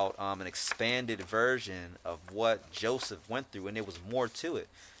about an expanded version of what Joseph went through, and there was more to it,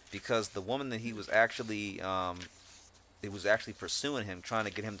 because the woman that he was actually pursuing him, trying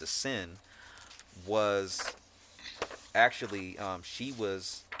to get him to sin, was actually she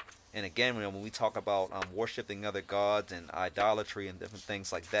was, and again, when we talk about worshiping other gods and idolatry and different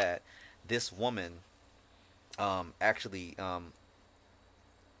things like that, this woman actually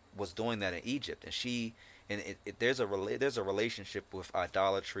was doing that in Egypt, and there's a relationship with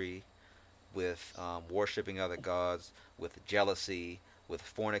idolatry, with worshiping other gods, with jealousy, with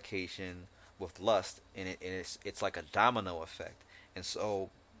fornication, with lust, and it's like a domino effect. And so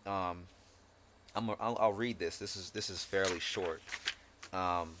I'll read this. This is fairly short.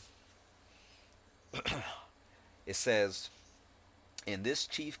 It says, "And this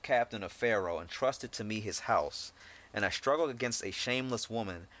chief captain of Pharaoh entrusted to me his house, and I struggled against a shameless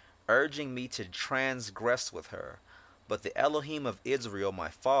woman, urging me to transgress with her. But the Elohim of Israel, my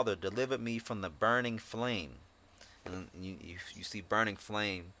father, delivered me from the burning flame." And you see burning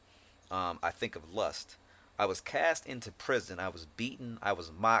flame, I think of lust. "I was cast into prison. I was beaten. I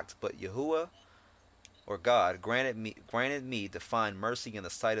was mocked. But Yahuwah, or God, granted me to find mercy in the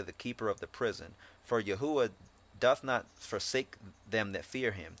sight of the keeper of the prison. For Yahuwah doth not forsake them that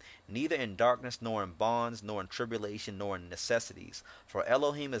fear him, neither in darkness, nor in bonds, nor in tribulation, nor in necessities. For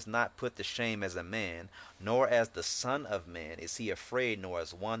Elohim is not put to shame as a man, nor as the son of man is he afraid, nor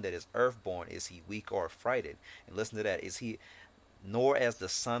as one that is earthborn is he weak or affrighted." And listen to that. Nor as the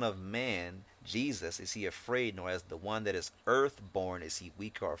son of man, Jesus, is he afraid, nor as the one that is earthborn is he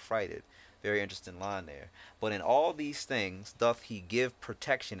weak or affrighted. Very interesting line there. "But in all these things doth he give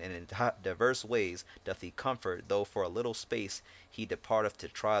protection, and in diverse ways doth he comfort, though for a little space he departeth to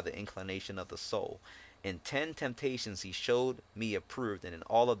try the inclination of the soul. In 10 temptations he showed me approved, and in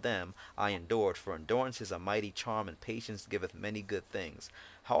all of them I endured. For endurance is a mighty charm, and patience giveth many good things.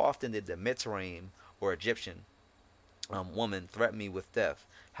 How often did the Mitzrayim, or Egyptian, woman threaten me with death?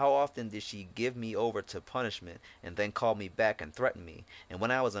 How often did she give me over to punishment, and then call me back and threaten me? And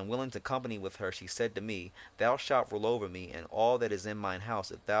when I was unwilling to company with her, she said to me, Thou shalt rule over me, and all that is in mine house,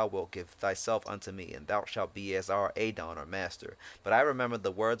 if thou wilt give thyself unto me, and thou shalt be as our Adon, or master. But I remembered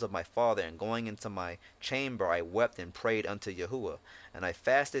the words of my father, and going into my chamber I wept and prayed unto Yahuwah. And I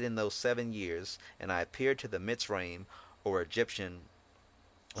fasted in those 7 years, and I appeared to the Mitzrayim, or Egyptian,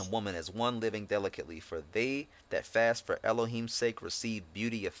 a woman as one living delicately, for they that fast for Elohim's sake receive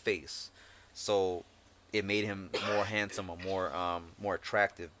beauty of face." So it made him more handsome, or more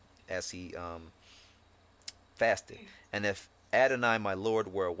attractive as he fasted. "And if Adonai my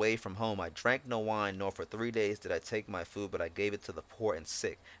Lord were away from home, I drank no wine, nor for 3 days did I take my food, but I gave it to the poor and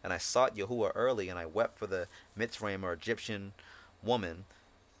sick. And I sought Yahuwah early, and I wept for the Mitzrayim, or Egyptian woman,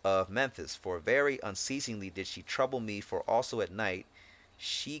 of Memphis, for very unceasingly did she trouble me, for also at night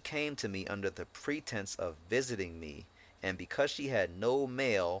she came to me under the pretense of visiting me, and because she had no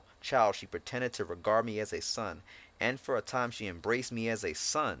male child, she pretended to regard me as a son, and for a time she embraced me as a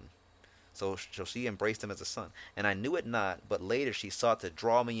son. So she embraced him as a son. And I knew it not, but later she sought to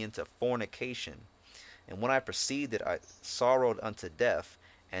draw me into fornication. And when I perceived it, I sorrowed unto death.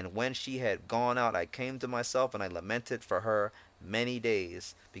 And when she had gone out, I came to myself, and I lamented for her many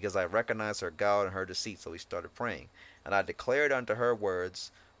days, because I recognized her guile and her deceit. So he started praying. And I declared unto her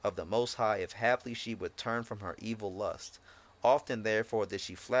words of the Most High, if haply she would turn from her evil lust. Often therefore did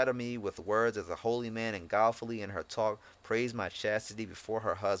she flatter me with words as a holy man, and guilefully in her talk praised my chastity before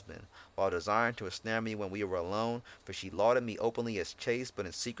her husband, while desiring to ensnare me when we were alone. For she lauded me openly as chaste, but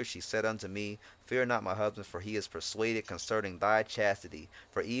in secret she said unto me, Fear not my husband, for he is persuaded concerning thy chastity.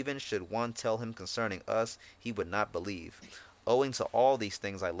 For even should one tell him concerning us, he would not believe. Owing to all these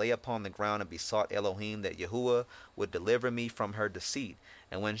things, I lay upon the ground and besought Elohim that Yahuwah would deliver me from her deceit.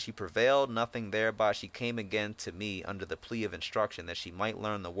 And when she prevailed nothing thereby, she came again to me under the plea of instruction, that she might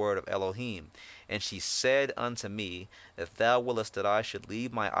learn the word of Elohim. And she said unto me, If thou wouldest that I should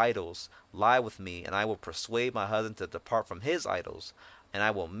leave my idols, lie with me, and I will persuade my husband to depart from his idols, and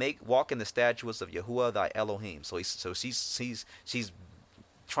I will walk in the statutes of Yahuwah thy Elohim. So she's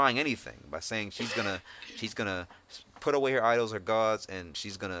trying anything by saying she's gonna put away her idols, her gods, and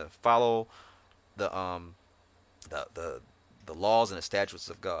she's gonna follow the laws and the statutes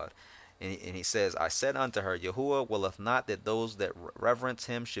of God. And he says, I said unto her, Yahuwah willeth not that those that reverence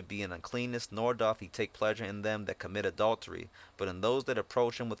him should be in uncleanness, nor doth he take pleasure in them that commit adultery, but in those that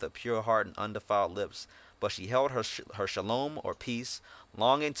approach him with a pure heart and undefiled lips. But she held her shalom, or peace,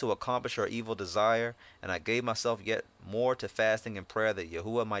 longing to accomplish her evil desire, and I gave myself yet more to fasting and prayer, that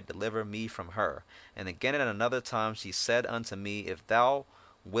Yahuwah might deliver me from her. And again at another time she said unto me, If thou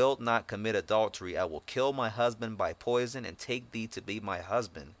wilt not commit adultery, I will kill my husband by poison, and take thee to be my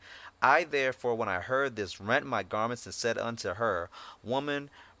husband. I therefore, when I heard this, rent my garments, and said unto her,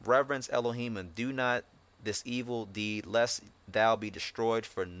 Woman, reverence Elohim, and do not this evil deed, lest thou be destroyed.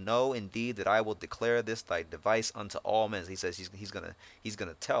 For know indeed that I will declare this thy device unto all men. He says he's gonna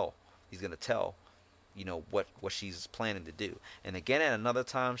tell, what she's planning to do. And again at another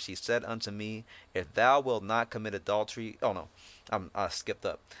time she said unto me, If thou wilt not commit adultery, I skipped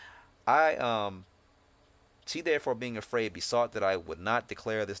up. She therefore, being afraid, besought that I would not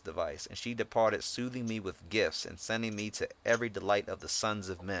declare this device. And she departed, soothing me with gifts, and sending me to every delight of the sons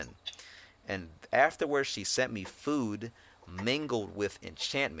of men. And afterwards she sent me food mingled with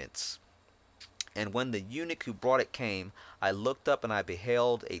enchantments. And when the eunuch who brought it came, I looked up, and I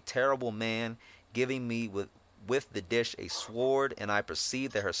beheld a terrible man giving me with the dish a sword, and I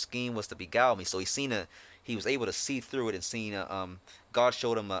perceived that her scheme was to beguile me. So he was able to see through it, and seen God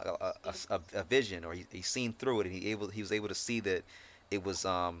showed him a vision, or he seen through it, and he was able to see that it was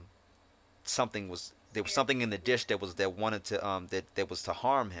there was something in the dish that was to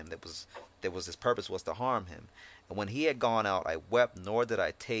harm him. His purpose was to harm him. And when he had gone out, I wept, nor did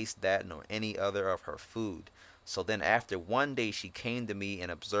I taste that nor any other of her food. So then after one day she came to me and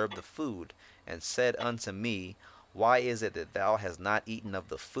observed the food, and said unto me, Why is it that thou hast not eaten of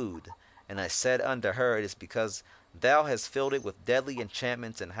the food? And I said unto her, It is because thou hast filled it with deadly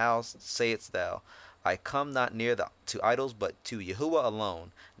enchantments. And how sayest thou, I come not near to idols, but to Yahuwah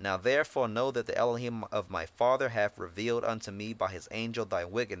alone? Now therefore know that the Elohim of my father hath revealed unto me by his angel thy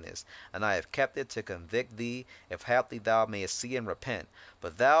wickedness, and I have kept it to convict thee, if haply thou mayest see and repent.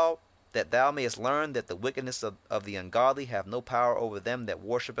 But that thou mayest learn that the wickedness of the ungodly have no power over them that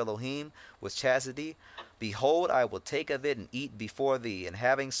worship Elohim with chastity. Behold, I will take of it and eat before thee. And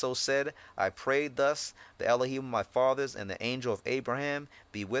having so said, I prayed thus, the Elohim of my fathers and the angel of Abraham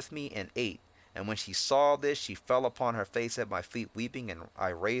be with me, and ate. And when she saw this, she fell upon her face at my feet, weeping, and I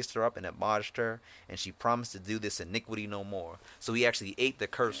raised her up and admonished her, and she promised to do this iniquity no more. So he actually ate the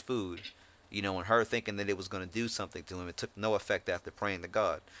cursed food, and her thinking that it was going to do something to him. It took no effect after praying to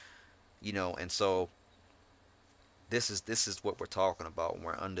God. And so this is what we're talking about when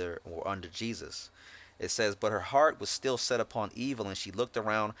we're under Jesus. It says, But her heart was still set upon evil, and she looked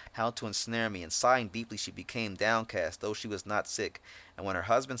around how to ensnare me, and sighing deeply she became downcast, though she was not sick. And when her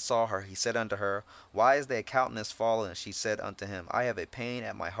husband saw her, he said unto her, Why is thy countenance fallen? And she said unto him, I have a pain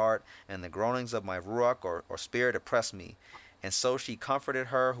at my heart, and the groanings of my ruach or spirit oppress me. And so she comforted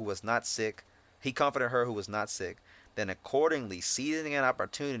her who was not sick. He comforted her who was not sick. Then accordingly, seizing an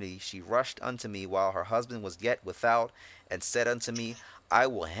opportunity, she rushed unto me while her husband was yet without, and said unto me, I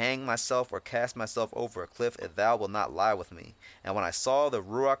will hang myself or cast myself over a cliff if thou wilt not lie with me. And when I saw the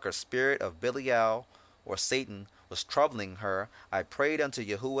ruach or spirit of Belial or Satan was troubling her, I prayed unto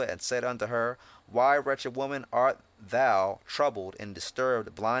Yahuwah and said unto her, Why, wretched woman, art thou troubled and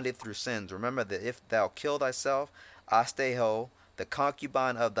disturbed, blinded through sins? Remember that if thou kill thyself, Asteho, the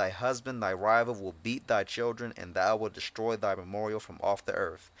concubine of thy husband, thy rival, will beat thy children, and thou wilt destroy thy memorial from off the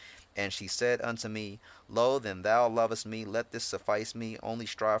earth. And she said unto me, Lo, then thou lovest me, let this suffice me, only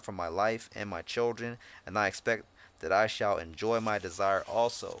strive for my life and my children, and I expect that I shall enjoy my desire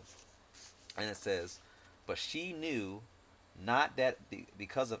also. And it says, But she knew not that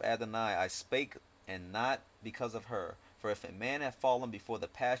because of Adonai I spake, and not because of her. For if a man have fallen before the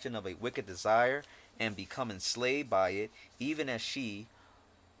passion of a wicked desire, and become enslaved by it, even as she,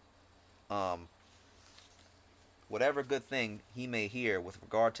 whatever good thing he may hear with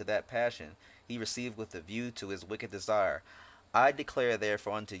regard to that passion, he received with a view to his wicked desire. I declare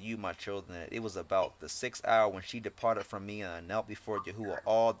therefore unto you, my children, that it was about the 6th hour when she departed from me, and I knelt before Yahuwah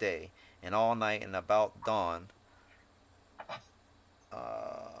all day and all night, and about dawn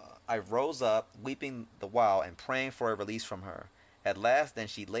I rose up, weeping the while, and praying for a release from her. At last then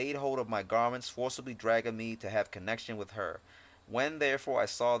she laid hold of my garments, forcibly dragging me to have connection with her. When therefore I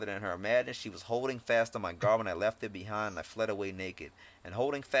saw that in her madness she was holding fast to my garment, I left it behind, and I fled away naked. And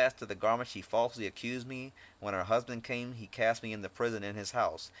holding fast to the garment she falsely accused me. When her husband came, he cast me into prison in his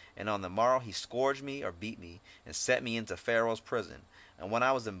house. And on the morrow he scourged me, or beat me, and set me into Pharaoh's prison. And when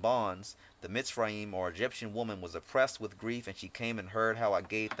I was in bonds, the Mitzrayim, or Egyptian woman, was oppressed with grief, and she came and heard how I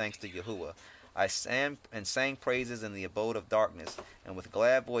gave thanks to Yahuwah. I sang praises in the abode of darkness, and with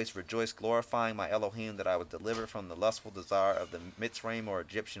glad voice rejoiced, glorifying my Elohim, that I was delivered from the lustful desire of the Mitzrayim, or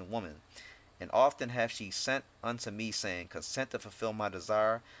Egyptian woman. And often hath she sent unto me, saying, Consent to fulfill my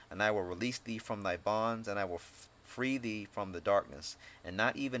desire, and I will release thee from thy bonds, and I will free thee from the darkness. And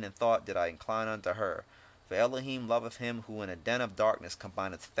not even in thought did I incline unto her. For Elohim loveth him who in a den of darkness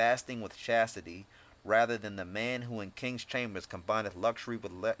combineth fasting with chastity, rather than the man who in king's chambers combineth luxury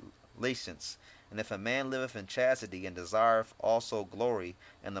with license. And if a man liveth in chastity, and desireth also glory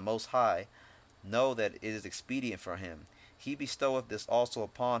in the Most High, know that it is expedient for him. He bestoweth this also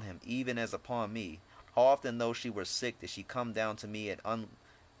upon him, even as upon me. How often, though she were sick, did she come down to me at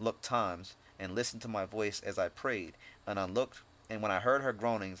unlooked times, and listen to my voice as I prayed, and when I heard her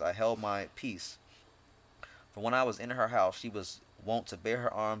groanings, I held my peace. For when I was in her house, she was wont to bare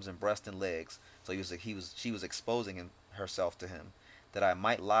her arms and breast and legs. So she was exposing herself to him, that I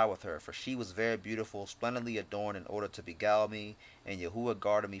might lie with her. For she was very beautiful, splendidly adorned, in order to beguile me, and Yahuwah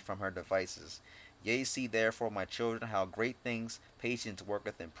guarded me from her devices. Yea, see therefore, my children, how great things patience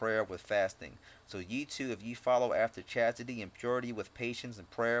worketh in prayer with fasting. So ye too, if ye follow after chastity and purity with patience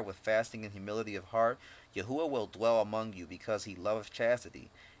and prayer, with fasting and humility of heart, Yahuwah will dwell among you, because he loveth chastity.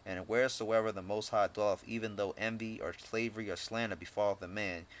 And wheresoever the Most High dwelleth, even though envy or slavery or slander befalleth a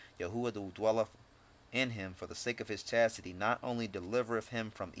man, Yahuwah dwelleth in him for the sake of his chastity, not only delivereth him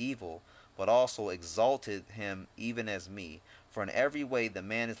from evil, but also exalteth him even as me. For in every way the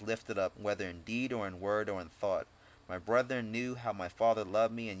man is lifted up, whether in deed or in word or in thought. My brethren knew how my father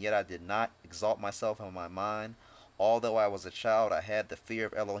loved me, and yet I did not exalt myself in my mind. Although I was a child, I had the fear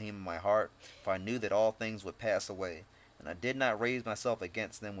of Elohim in my heart, for I knew that all things would pass away. And I did not raise myself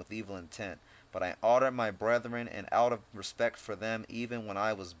against them with evil intent, but I honored my brethren, and out of respect for them, even when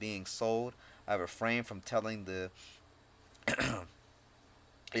I was being sold, I refrained from telling the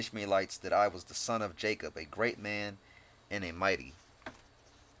Ishmaelites that I was the son of Jacob, a great man and a mighty.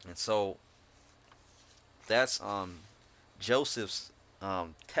 And so that's Joseph's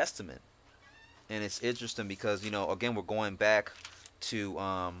testament. And it's interesting because, again, we're going back to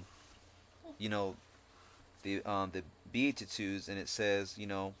the Beatitudes, and it says,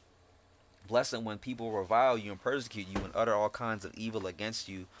 blessed when people revile you and persecute you and utter all kinds of evil against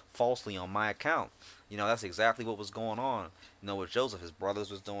you falsely on my account. That's exactly what was going on. With Joseph, his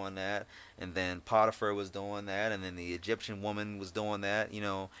brothers was doing that, and then Potiphar was doing that, and then the Egyptian woman was doing that,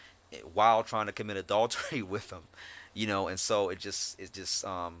 while trying to commit adultery with him, and so it just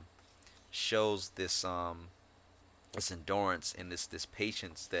shows this this endurance and this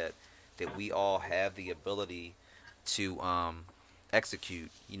patience that we all have the ability to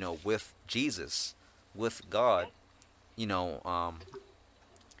execute, with Jesus, with God, in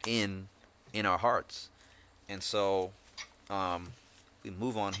our hearts. And so we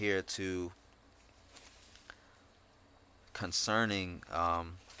move on here to concerning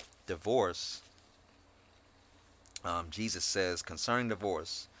divorce. Jesus says concerning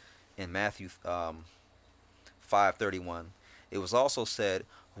divorce in Matthew 5:31, it was also said,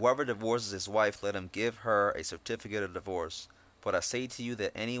 whoever divorces his wife, let him give her a certificate of divorce. But I say to you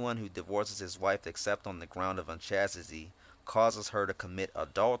that anyone who divorces his wife except on the ground of unchastity causes her to commit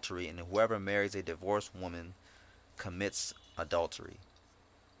adultery, and whoever marries a divorced woman commits adultery.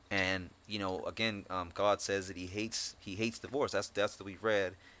 And again, God says that He hates divorce. That's what we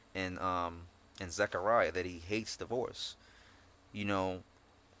read in Zechariah, that He hates divorce. You know,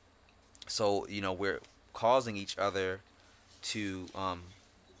 so we're causing each other to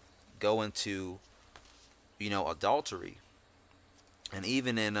go into adultery. And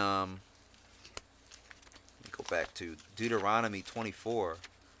even in let me go back to Deuteronomy 24,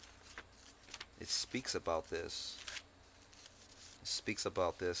 it speaks about this.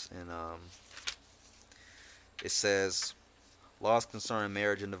 And it says, laws concerning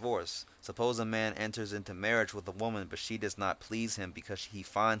marriage and divorce. Suppose a man enters into marriage with a woman, but she does not please him because he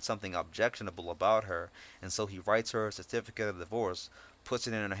finds something objectionable about her, and so he writes her a certificate of divorce, puts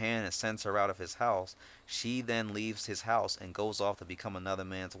it in her hand, and sends her out of his house. She then leaves his house and goes off to become another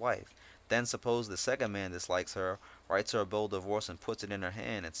man's wife. Then suppose the second man dislikes her, writes her a bill of divorce, and puts it in her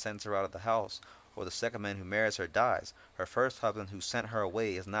hand, and sends her out of the house. Or the second man who marries her dies. Her first husband who sent her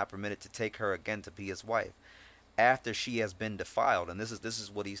away is not permitted to take her again to be his wife after she has been defiled. And this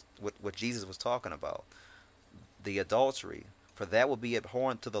is what Jesus was talking about, the adultery. For that will be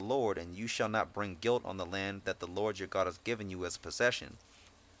abhorrent to the Lord, and you shall not bring guilt on the land that the Lord your God has given you as a possession.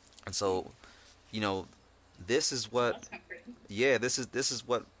 And so, this is what, this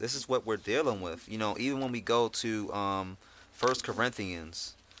is what we're dealing with. Even when we go to 1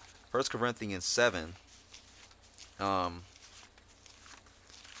 Corinthians 7,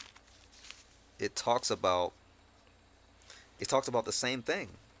 it talks about the same thing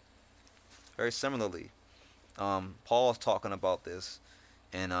very similarly. Paul is talking about this,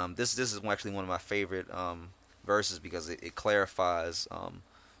 and this is actually one of my favorite verses because it clarifies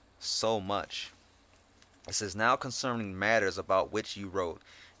so much. It says, now concerning matters about which you wrote,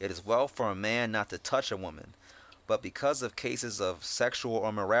 it is well for a man not to touch a woman, but because of cases of sexual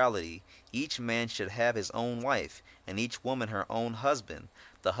immorality, each man should have his own wife, and each woman her own husband.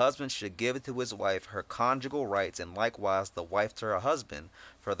 The husband should give to his wife her conjugal rights, and likewise the wife to her husband.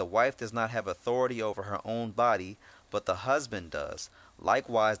 For the wife does not have authority over her own body, but the husband does.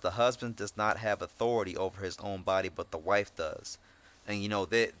 Likewise, the husband does not have authority over his own body, but the wife does. And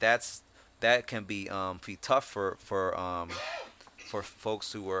that can be tough for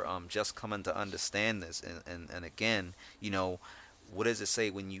folks who are just coming to understand this. And again, what does it say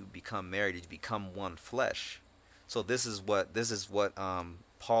when you become married? You become one flesh. So this is what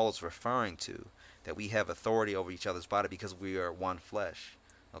Paul is referring to, that we have authority over each other's body because we are one flesh.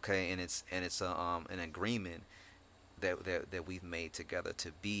 Okay, and it's an agreement that we've made together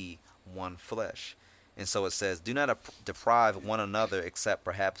to be one flesh. And so it says, do not deprive one another except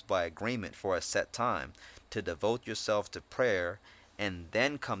perhaps by agreement for a set time, to devote yourself to prayer and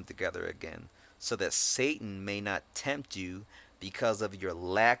then come together again, so that Satan may not tempt you because of your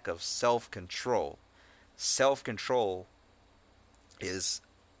lack of self-control. Self-control is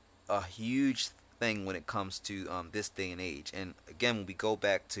a huge thing when it comes to this day and age. And again, when we go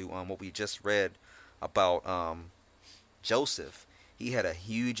back to what we just read about Joseph, he had a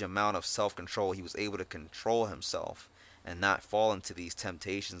huge amount of self-control. He was able to control himself and not fall into these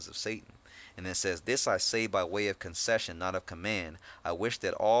temptations of Satan. And it says, this I say by way of concession, not of command. I wish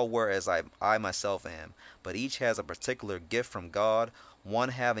that all were as I myself am. But each has a particular gift from God, one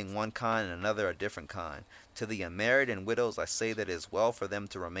having one kind and another a different kind. To the unmarried and widows I say that it is well for them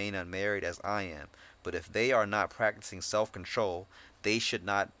to remain unmarried as I am. But if they are not practicing self-control, they should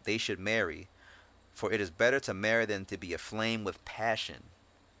marry. For it is better to marry than to be aflame with passion.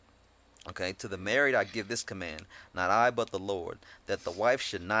 Okay, to the married I give this command, not I but the Lord, that the wife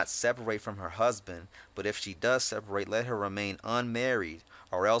should not separate from her husband, but if she does separate, let her remain unmarried,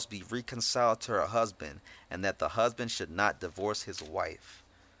 or else be reconciled to her husband, and that the husband should not divorce his wife.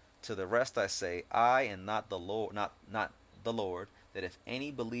 To the rest I say, I and not the Lord, not the Lord, that if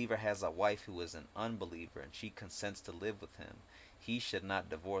any believer has a wife who is an unbeliever, and she consents to live with him, he should not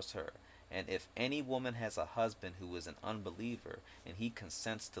divorce her. And if any woman has a husband who is an unbeliever, and he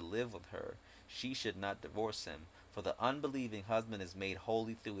consents to live with her, she should not divorce him. For the unbelieving husband is made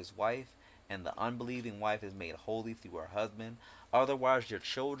holy through his wife, and the unbelieving wife is made holy through her husband. Otherwise your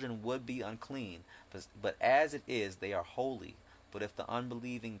children would be unclean, but as it is, they are holy. But if the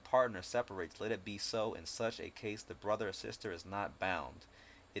unbelieving partner separates, let it be so. In such a case, the brother or sister is not bound.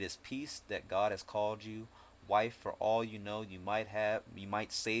 It is peace that God has called you. Wife, for all you know, you might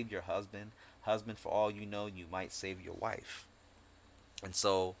save your husband. Husband, for all you know, you might save your wife. And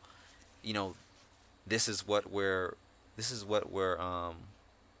so, this is what we're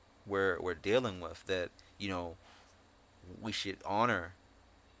dealing with. That we should honor.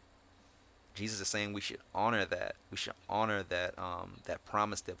 Jesus is saying we should honor that. We should honor that that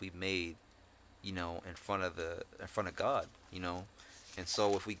promise that we made in front of God, And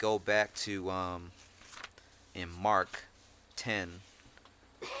so if we go back to in Mark 10,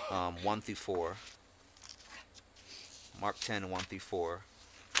 1 through 4, Mark 10, 1 through 4.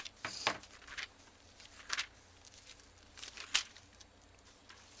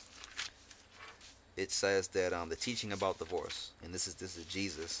 It says that the teaching about divorce, and this is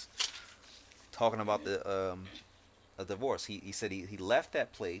Jesus talking about the a divorce. He said he left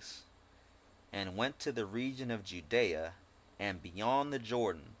that place and went to the region of Judea and beyond the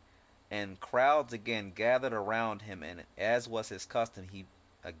Jordan, and crowds again gathered around him, and as was his custom, he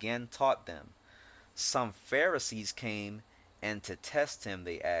again taught them. Some Pharisees came, and to test him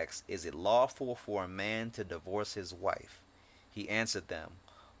they asked, "Is it lawful for a man to divorce his wife?" He answered them,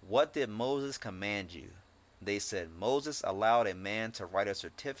 "What did Moses command you?" They said, "Moses allowed a man to write a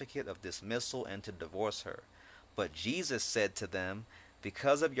certificate of dismissal and to divorce her." But Jesus said to them,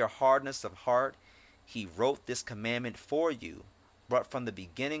 "Because of your hardness of heart, he wrote this commandment for you. But from the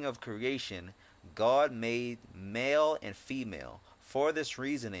beginning of creation, God made male and female. For this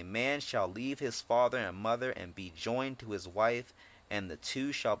reason, a man shall leave his father and mother and be joined to his wife, and the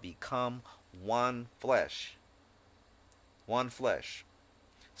two shall become one flesh." One flesh.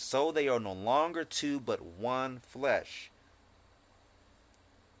 So they are no longer two, but one flesh.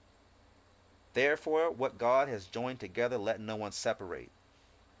 Therefore, what God has joined together, let no one separate.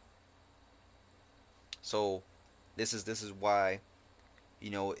 So, this is why,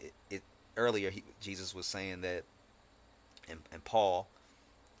 earlier Jesus was saying that, and Paul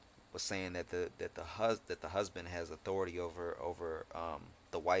was saying that the husband has authority over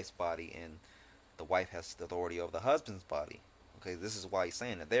the wife's body, and the wife has the authority over the husband's body. Okay, this is why he's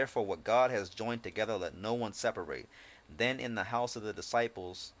saying that. Therefore, what God has joined together, let no one separate. Then in the house of the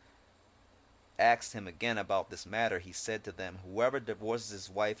disciples asked him again about this matter. He said to them, "Whoever divorces his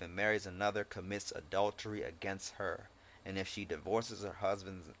wife and marries another commits adultery against her. And if she divorces her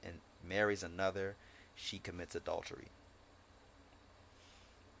husband and marries another, she commits adultery."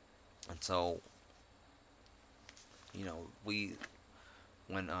 And so,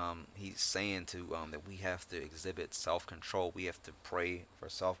 when he's saying that we have to exhibit self-control, we have to pray for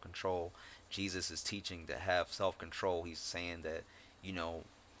self-control. Jesus is teaching to have self-control. He's saying that,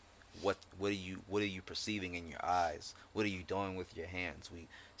 what are you perceiving in your eyes? What are you doing with your hands? We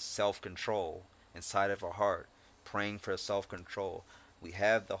self-control inside of our heart, praying for self-control. We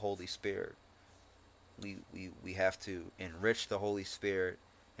have the Holy Spirit. We have to enrich the Holy Spirit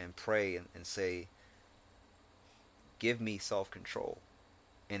and pray and say, "Give me self-control."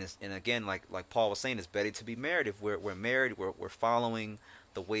 And again, like Paul was saying, it's better to be married. If we're married, we're following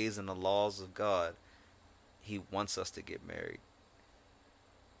the ways and the laws of God. He wants us to get married.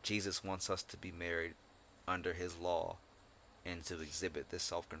 Jesus wants us to be married under his law and to exhibit this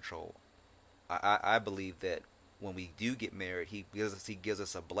self-control. I believe that when we do get married, he gives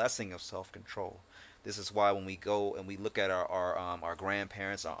us a blessing of self-control. This is why when we go and we look at our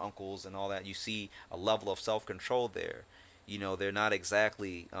grandparents, our uncles, and all that, you see a level of self-control there. They're not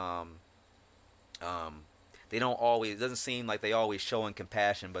exactly they don't always, it doesn't seem like they always showing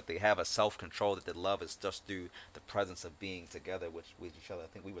compassion, but they have a self-control that the love is just through the presence of being together with each other. I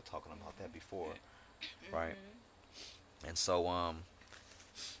think we were talking about that before, right? And so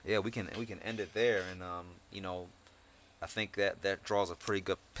yeah, we can end it there, and I think that draws a pretty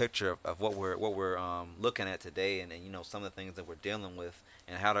good picture of what we're looking at today, and some of the things that we're dealing with,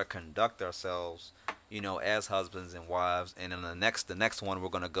 and how to conduct ourselves, as husbands and wives. And in the next one, we're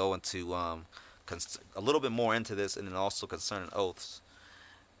going to go into a little bit more into this, and then also concerning oaths,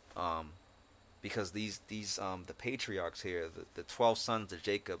 because these the patriarchs here, the 12 sons of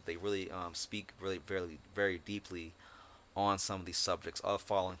Jacob, they really speak really very very deeply on some of these subjects of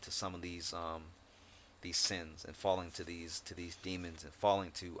falling to some of these sins, and falling to these demons, and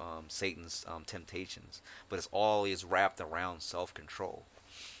falling to Satan's temptations. But it's always wrapped around self-control.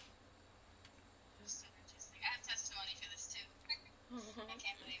 So interesting. I have testimony for this too. I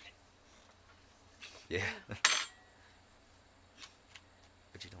can't believe it. Yeah.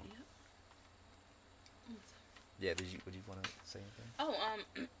 But you don't. Yeah. Would you want to say anything? Oh,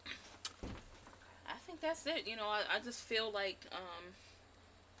 I think that's it. I just feel like,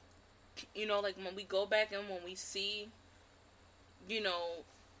 like when we go back and when we see,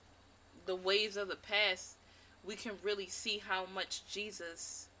 the ways of the past, we can really see how much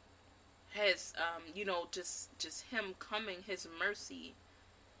Jesus has, just him coming, his mercy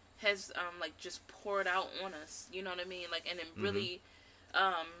has, just poured out on us. You know what I mean? And it really,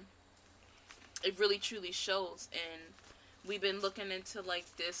 it really truly shows. And we've been looking into,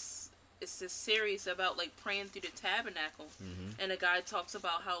 this it's this series about like praying through the tabernacle, and a guy talks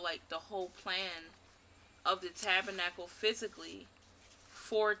about how like the whole plan of the tabernacle physically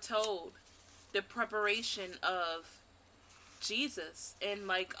foretold the preparation of Jesus. And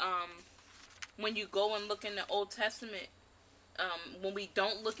like when you go and look in the Old Testament, when we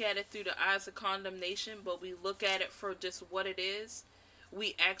don't look at it through the eyes of condemnation, but we look at it for just what it is,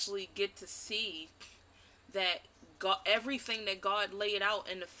 we actually get to see that God, everything that God laid out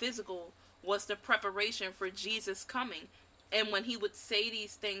in the physical was the preparation for Jesus coming. And when he would say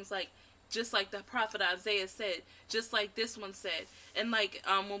these things, like, just like the prophet Isaiah said, just like this one said, and like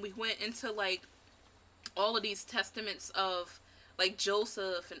when we went into like all of these testaments of like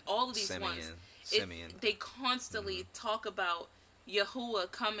Joseph and all of these Simeon. They constantly talk about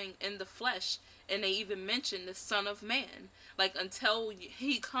Yahuwah coming in the flesh, and they even mention the Son of Man, like until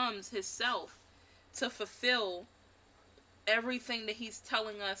he comes himself to fulfill everything that he's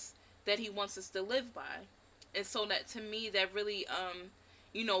telling us that he wants us to live by. And so that, to me, that really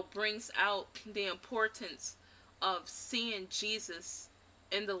brings out the importance of seeing Jesus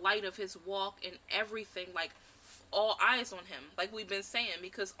in the light of his walk and everything, like all eyes on him, like we've been saying,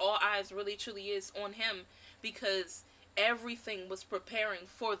 because all eyes really truly is on him, because everything was preparing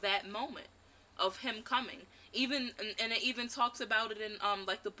for that moment of him coming. Even, and it even talks about it in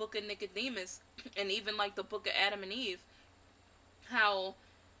like the book of Nicodemus, and even like the book of Adam and Eve, how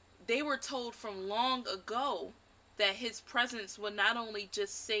they were told from long ago that his presence would not only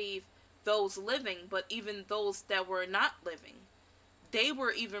just save those living, but even those that were not living. They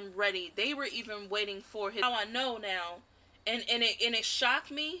were even ready. They were even waiting for his. How I know now, and it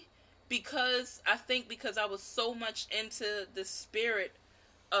shocked me, because I think because I was so much into the spirit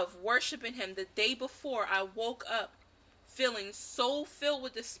of worshiping him. The day before, I woke up feeling so filled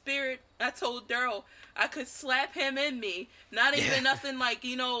with the spirit. I told Daryl I could slap him in me. Not even nothing like,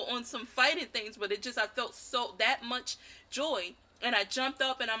 on some fighting things, but it just, I felt so, that much joy. And I jumped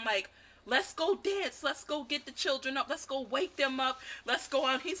up and I'm like, let's go dance. Let's go get the children up. Let's go wake them up. Let's go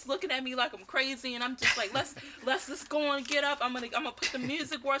out. He's looking at me like I'm crazy, and I'm just like, let's just go and get up. I'm gonna put the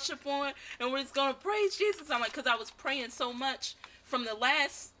music worship on, and we're just gonna praise Jesus. I'm like, because I was praying so much from the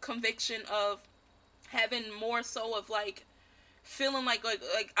last conviction of having more so of like feeling like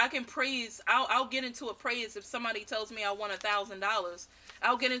I can praise. I'll get into a praise if somebody tells me I won $1,000.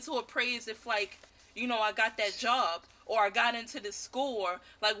 I'll get into a praise if like, I got that job, or I got into this school, or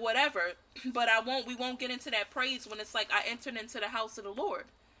like whatever. But we won't get into that praise when it's like I entered into the house of the Lord.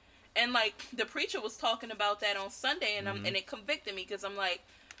 And like the preacher was talking about that on Sunday, and and it convicted me, because I'm like,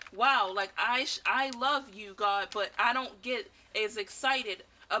 wow, like I love you, God, but I don't get as excited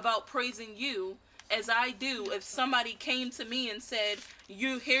about praising you as I do if somebody came to me and said,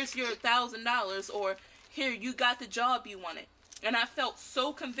 here's your $1,000, or here, you got the job you wanted. And I felt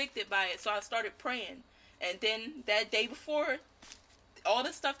so convicted by it, so I started praying. And then that day before, all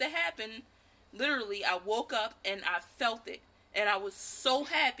the stuff that happened, literally, I woke up and I felt it. And I was so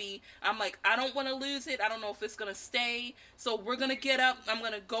happy. I'm like, I don't want to lose it. I don't know if it's going to stay. So we're going to get up. I'm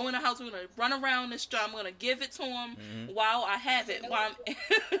going to go in the house. We're going to run around this job. I'm going to give it to him while I have it. While I'm,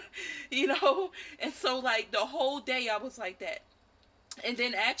 And so, like, the whole day I was like that. And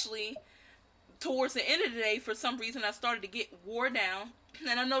then actually, towards the end of the day, for some reason, I started to get wore down.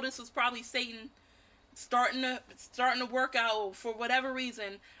 And I know this was probably Satan starting to work out. For whatever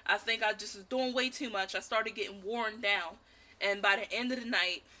reason, I think I just was doing way too much. I started getting worn down. And by the end of the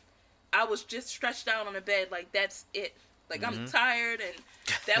night, I was just stretched out on the bed, like, that's it. Like, I'm tired, and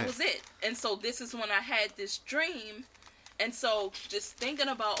that was it. And so this is when I had this dream. And so just thinking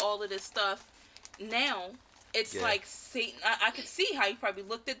about all of this stuff now, it's like Satan. I could see how he probably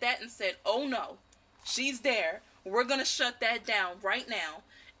looked at that and said, oh no, she's there. We're going to shut that down right now.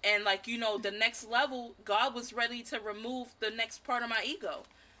 And like, the next level, God was ready to remove the next part of my ego.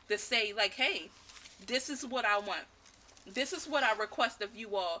 To say like, hey, this is what I want. This is what I request of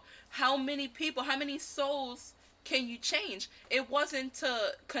you all. How many people, how many souls can you change? It wasn't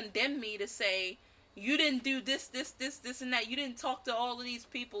to condemn me, to say, you didn't do this, and that. You didn't talk to all of these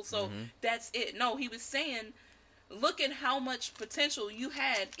people, so that's it. No, he was saying, look at how much potential you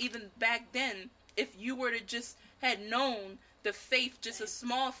had even back then, if you were to just had known the faith, just a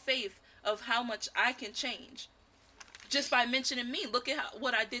small faith of how much I can change. Just by mentioning me, look at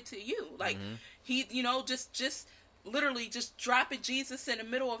what I did to you. Like, he, just literally just dropping Jesus in the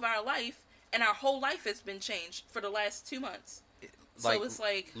middle of our life, and our whole life has been changed for the last 2 months. Like, so it's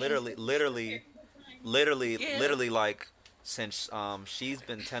like literally, like, since she's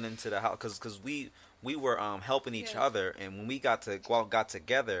been tending to the house, because we were helping each other, and when we got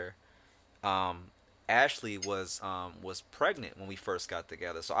together, Ashley was pregnant when we first got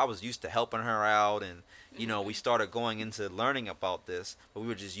together, so I was used to helping her out, and we started going into learning about this, but we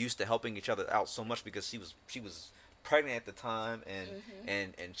were just used to helping each other out so much because she was pregnant at the time,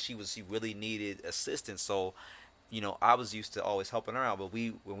 and she really needed assistance. So I was used to always helping her out, but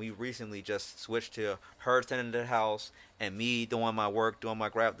when we recently just switched to her attending the house and me doing my work, doing my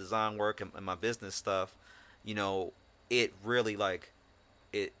graphic design work and my business stuff, it really like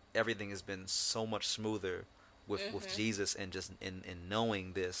it everything has been so much smoother with Jesus, and just in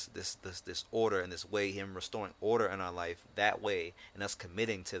knowing this order and this way, him restoring order in our life that way, and us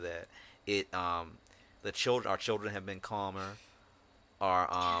committing to that. It our children have been calmer.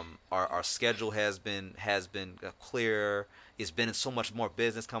 Our schedule has been clearer. It's been so much more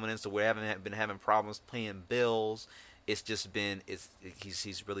business coming in, so we haven't been having problems paying bills. It's just been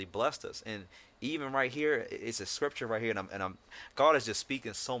he's really blessed us. And even right here, it's a scripture right here, and I'm God is just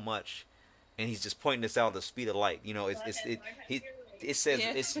speaking so much, and he's just pointing this out at the speed of light. It says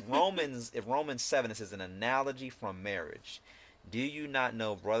it's Romans 7. It says an analogy from marriage. Do you not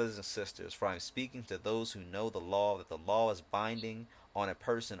know, brothers and sisters, for I am speaking to those who know the law, that the law is binding on a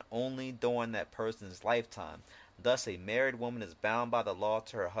person only during that person's lifetime. Thus a married woman is bound by the law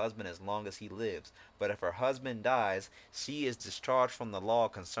to her husband as long as he lives. But if her husband dies, she is discharged from the law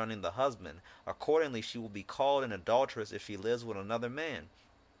concerning the husband. Accordingly, she will be called an adulteress if she lives with another man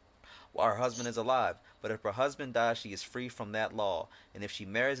while her husband is alive. But if her husband dies, she is free from that law. And if she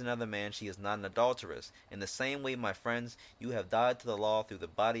marries another man, she is not an adulteress. In the same way, my friends, you have died to the law through the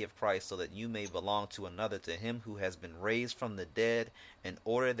body of Christ, so that you may belong to another, to him who has been raised from the dead, in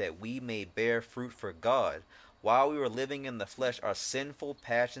order that we may bear fruit for God. While we were living in the flesh, our sinful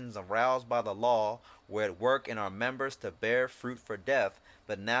passions, aroused by the law, were at work in our members to bear fruit for death.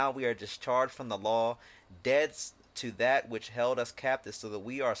 But now we are discharged from the law, dead to that which held us captive, so that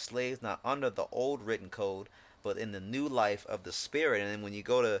we are slaves not under the old written code, but in the new life of the Spirit. And then when you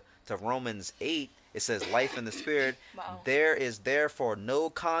go to Romans 8, it says life in the Spirit. Wow. There is therefore no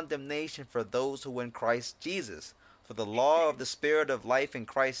condemnation for those who are in Christ Jesus. For the law of the Spirit of life in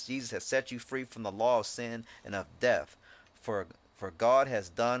Christ Jesus has set you free from the law of sin and of death. For God has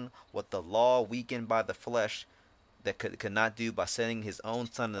done what the law, weakened by the flesh, that could not do, by sending his own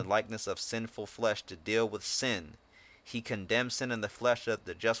Son in the likeness of sinful flesh to deal with sin. He condemned sin in the flesh, that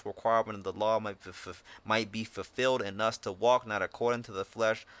the just requirement of the law might be fulfilled in us, to walk not according to the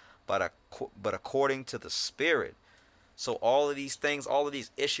flesh, but according to the Spirit. So all of these things, all of these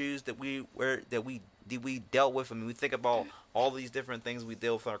issues that we dealt with, I mean, we think about all these different things we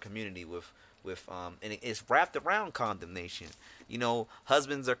deal with in our community with and it's wrapped around condemnation.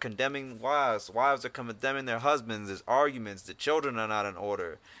 Husbands are condemning wives are condemning their husbands. There's arguments. The children are not in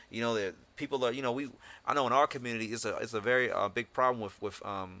order. The people are. I know in our community it's a very big problem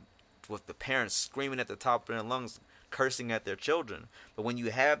with the parents screaming at the top of their lungs, cursing at their children. But when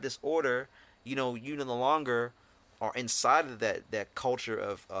you have this order, you no longer are inside of that culture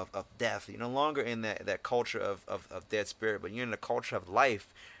of death. You're no longer in that culture of dead spirit, but you're in the culture of life.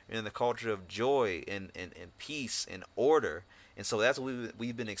 You're in the culture of joy and peace and order. And so that's what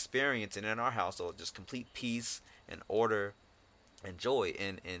we've been experiencing in our household, just complete peace and order and joy.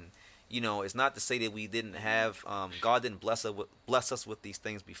 And it's not to say that we didn't have God didn't bless us with these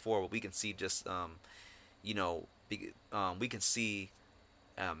things before, but we can see just we can see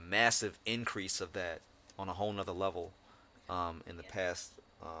a massive increase of that on a whole nother level in the past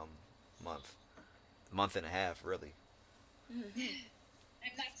month and a half, really.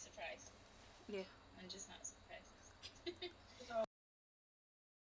 I'm not surprised. Yeah. I'm just not surprised.